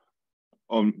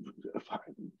on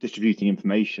distributing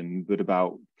information, but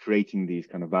about creating these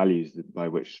kind of values by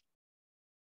which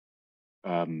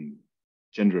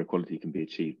gender equality can be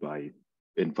achieved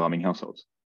in farming households.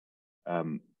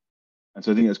 And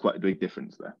so I think there's quite a big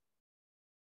difference there.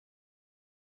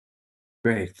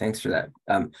 Great, thanks for that.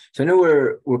 So I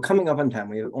know we're coming up on time.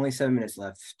 We have only 7 minutes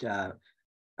left.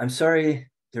 I'm sorry,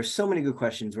 there's so many good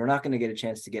questions. We're not going to get a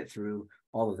chance to get through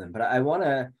all of them, but I want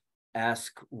to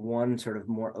ask one sort of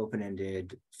more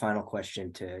open-ended final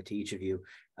question to each of you,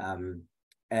 and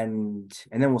then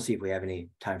we'll see if we have any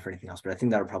time for anything else. But I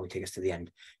think that'll probably take us to the end,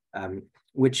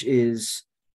 which is,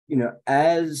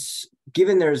 as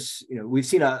given there's, we've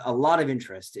seen a lot of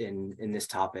interest in this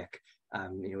topic,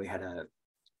 We had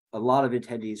a lot of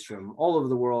attendees from all over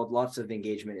the world, lots of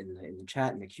engagement in the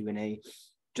chat and the Q&A.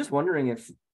 Just wondering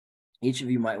if each of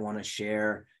you might want to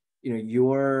share,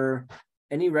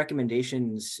 any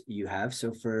recommendations you have.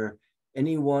 So for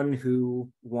anyone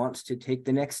who wants to take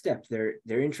the next step, they're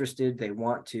interested, they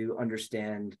want to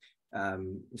understand,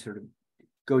 sort of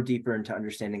go deeper into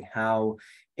understanding how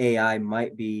AI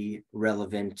might be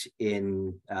relevant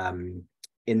in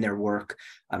their work,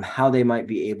 how they might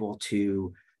be able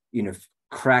to,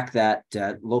 crack that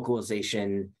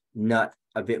localization nut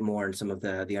a bit more in some of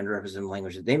the underrepresented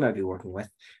language that they might be working with.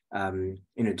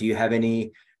 Do you have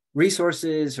any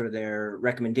resources or their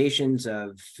recommendations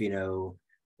of,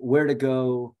 where to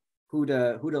go, who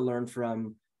to learn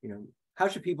from, how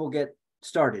should people get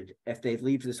started if they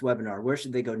leave this webinar? Where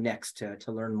should they go next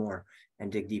to learn more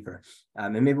and dig deeper?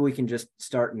 And maybe we can just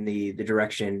start in the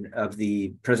direction of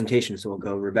the presentation. So we'll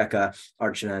go Rebecca,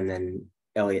 Archana, and then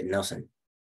Elliot and Nelson.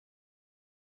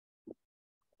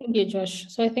 Thank you, Josh.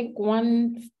 So I think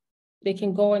they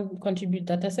can go and contribute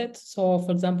data sets. So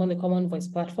for example, on the Common Voice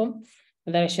platform,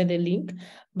 that I shared the link,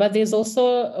 but there's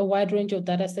also a wide range of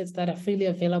data sets that are freely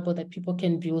available that people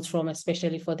can build from,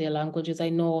 especially for their languages. I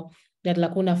know that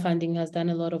Lacuna Funding has done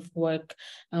a lot of work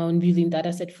on building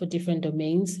data set for different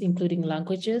domains, including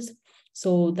languages.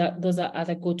 So those are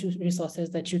other go-to resources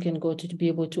that you can go to be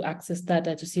able to access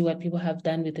data, to see what people have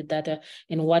done with the data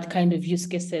and what kind of use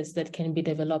cases that can be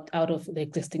developed out of the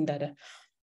existing data.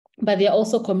 But there are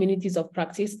also communities of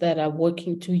practice that are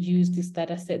working to use these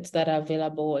data sets that are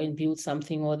available and build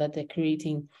something or that they're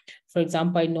creating. For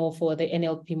example, I know for the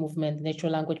NLP movement,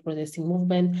 natural language processing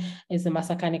movement, is the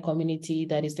Masakane community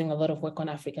that is doing a lot of work on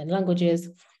African languages.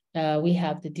 We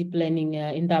have the deep learning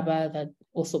Indaba that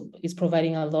also is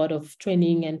providing a lot of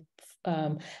training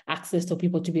and access to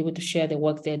people to be able to share the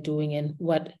work they're doing and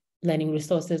what learning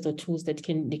resources or tools that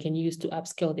they can use to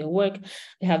upskill their work.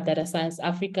 They have Data Science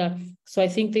Africa. So I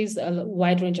think there's a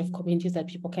wide range of communities that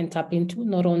people can tap into,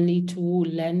 not only to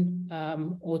learn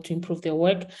or to improve their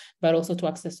work, but also to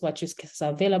access what use cases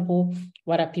are available,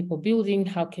 what are people building,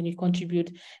 how can you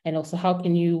contribute, and also how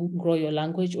can you grow your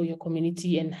language or your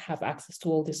community and have access to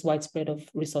all this widespread of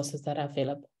resources that are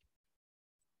available.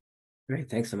 Great,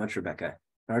 thanks so much, Rebecca.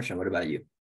 Archana, what about you?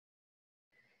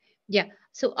 Yeah,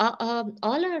 so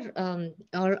all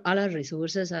our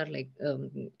resources are like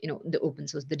the open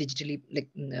source, the digitally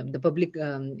the public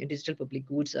digital public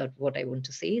goods are what I want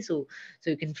to say. So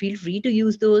you can feel free to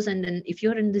use those, and then if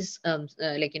you're in this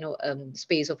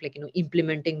space of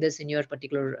implementing this in your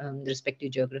particular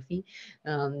respective geography,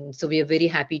 so we are very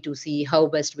happy to see how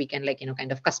best we can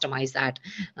kind of customize that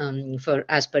for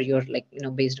as per your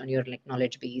based on your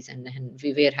knowledge base, and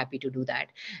we are happy to do that.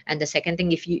 And the second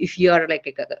thing, if you are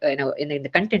in the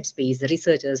content space, the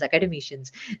researchers,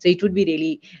 academicians, so it would be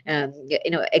really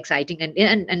exciting,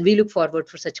 and we look forward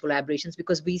for such collaborations,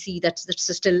 because we see that's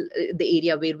still the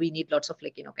area where we need lots of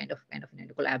kind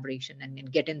of collaboration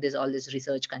and get in this all this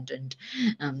research content,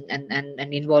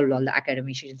 and involve all the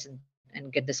academicians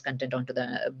and get this content onto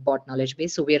the bot knowledge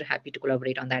base. So we're happy to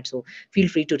collaborate on that. So feel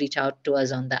free to reach out to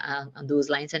us on those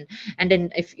lines. And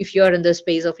then if you're in the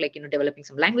space of developing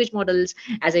some language models,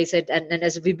 as I said, and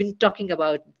as we've been talking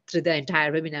about through the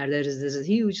entire webinar, there's a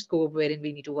huge scope wherein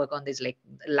we need to work on these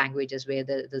languages where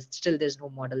there's no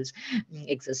models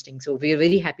existing. So we're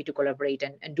very happy to collaborate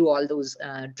and do all those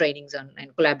trainings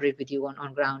and collaborate with you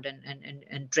on ground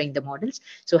and train the models.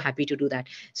 So happy to do that.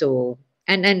 So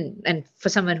and for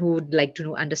someone who would like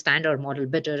to understand our model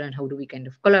better and how do we kind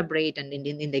of collaborate and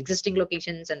in the existing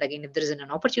locations, and again if there is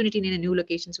an opportunity in a new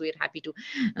location, so we're happy to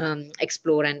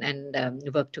explore and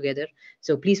work together.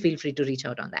 So please feel free to reach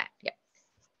out on that. Yeah.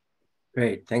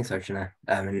 Great, thanks, Archana.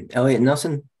 And Elliot and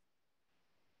Nelson.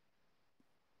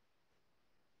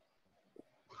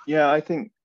 Yeah, I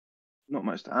think not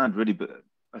much to add really, but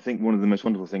I think one of the most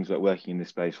wonderful things about working in this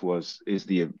space is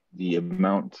the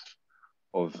amount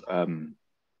of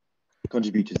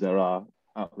contributors there are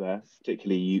out there,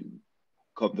 particularly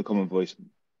the Common Voice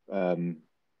data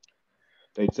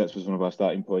sets was one of our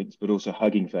starting points, but also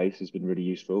Hugging Face has been really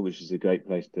useful, which is a great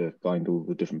place to find all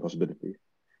the different possibilities.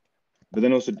 But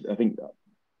then also, I think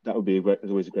that would be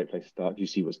always a great place to start. You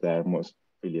see what's there and what's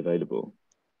really available.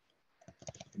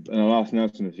 And I'll ask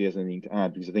Nelson if he has anything to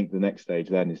add, because I think the next stage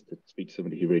then is to speak to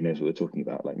somebody who really knows what they're talking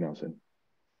about, like Nelson,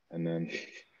 and then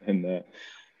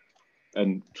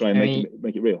and try and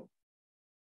make it real.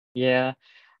 Yeah,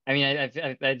 I mean, I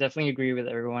definitely agree with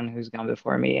everyone who's gone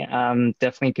before me.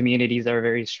 Definitely communities are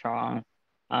very strong.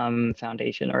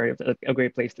 foundation or a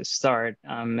great place to start.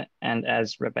 And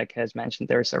as Rebecca has mentioned,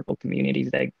 there are several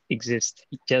communities that exist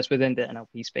just within the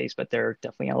NLP space, but there are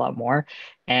definitely a lot more.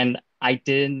 And I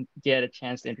didn't get a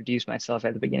chance to introduce myself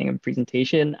at the beginning of the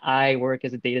presentation. I work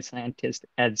as a data scientist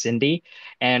at Zindi,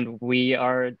 and we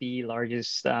are the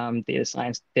largest data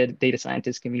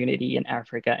scientist community in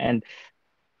Africa. And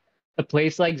a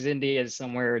place like Zindi is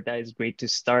somewhere that is great to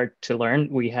start to learn.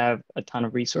 We have a ton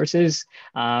of resources,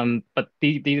 but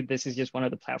this is just one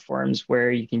of the platforms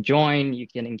where you can join, you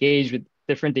can engage with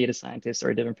different data scientists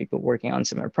or different people working on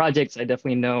similar projects. I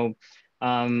definitely know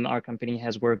our company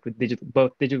has worked with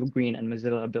both Digital Green and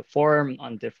Mozilla before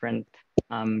on different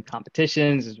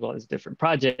competitions as well as different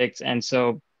projects. And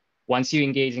so once you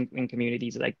engage in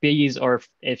communities like these, or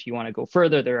if you want to go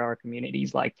further, there are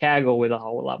communities like Kaggle with a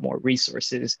whole lot more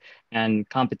resources and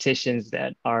competitions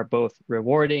that are both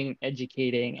rewarding,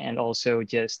 educating, and also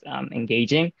just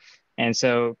engaging. And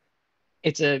so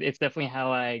it's definitely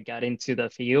how I got into the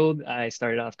field. I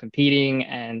started off competing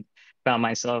and found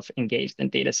myself engaged in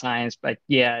data science. But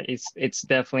yeah, it's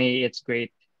definitely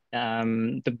great.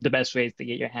 The best way is to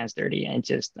get your hands dirty and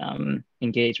just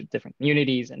engage with different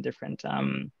communities and different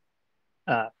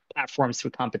platforms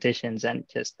through competitions and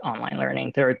just online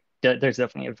learning. There's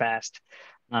definitely a vast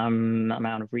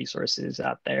amount of resources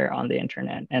out there on the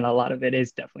internet, and a lot of it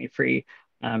is definitely free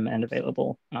and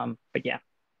available. But yeah,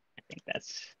 I think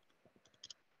that's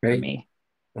great. For me.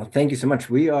 Well, thank you so much.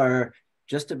 We are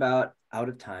just about out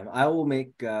of time. I will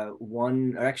make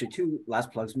one, or actually two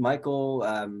last plugs. Michael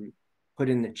put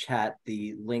in the chat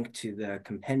the link to the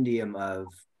compendium of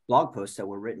blog posts that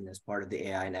were written as part of the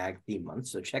AI and Ag theme month.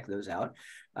 So check those out.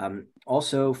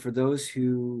 Also, for those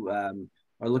who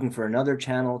are looking for another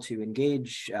channel to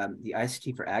engage, the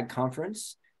ICT for Ag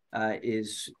conference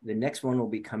is the next one will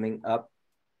be coming up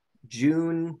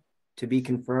June, to be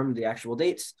confirmed, the actual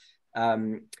dates.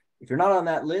 If you're not on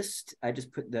that list, I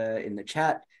just put in the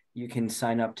chat. You can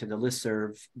sign up to the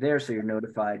listserv there, so you're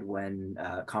notified when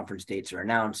conference dates are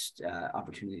announced,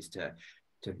 opportunities to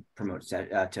promote,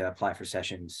 to apply for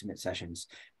sessions, submit sessions.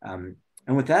 And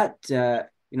with that,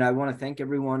 I want to thank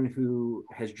everyone who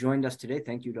has joined us today.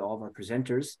 Thank you to all of our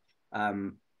presenters.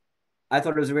 I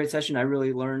thought it was a great session. I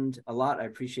really learned a lot. I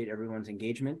appreciate everyone's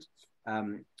engagement.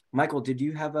 Michael, did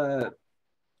you have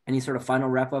any sort of final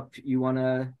wrap up you want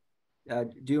to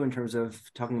do in terms of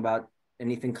talking about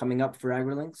anything coming up for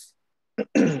AgriLinks?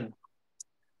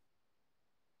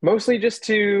 Mostly just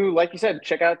to, like you said,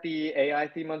 check out the AI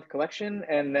theme month collection,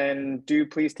 and then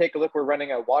please take a look. We're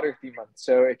running a water theme month.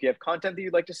 So if you have content that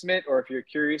you'd like to submit, or if you're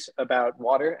curious about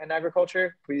water and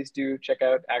agriculture, please do check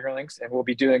out AgriLinks, and we'll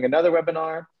be doing another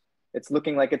webinar. It's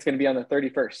looking like it's going to be on the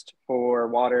 31st for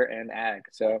water and ag.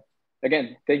 So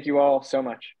again, thank you all so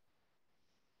much.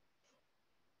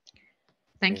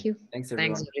 Thank you. Thanks,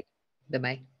 everyone. Thanks.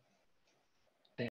 Bye-bye.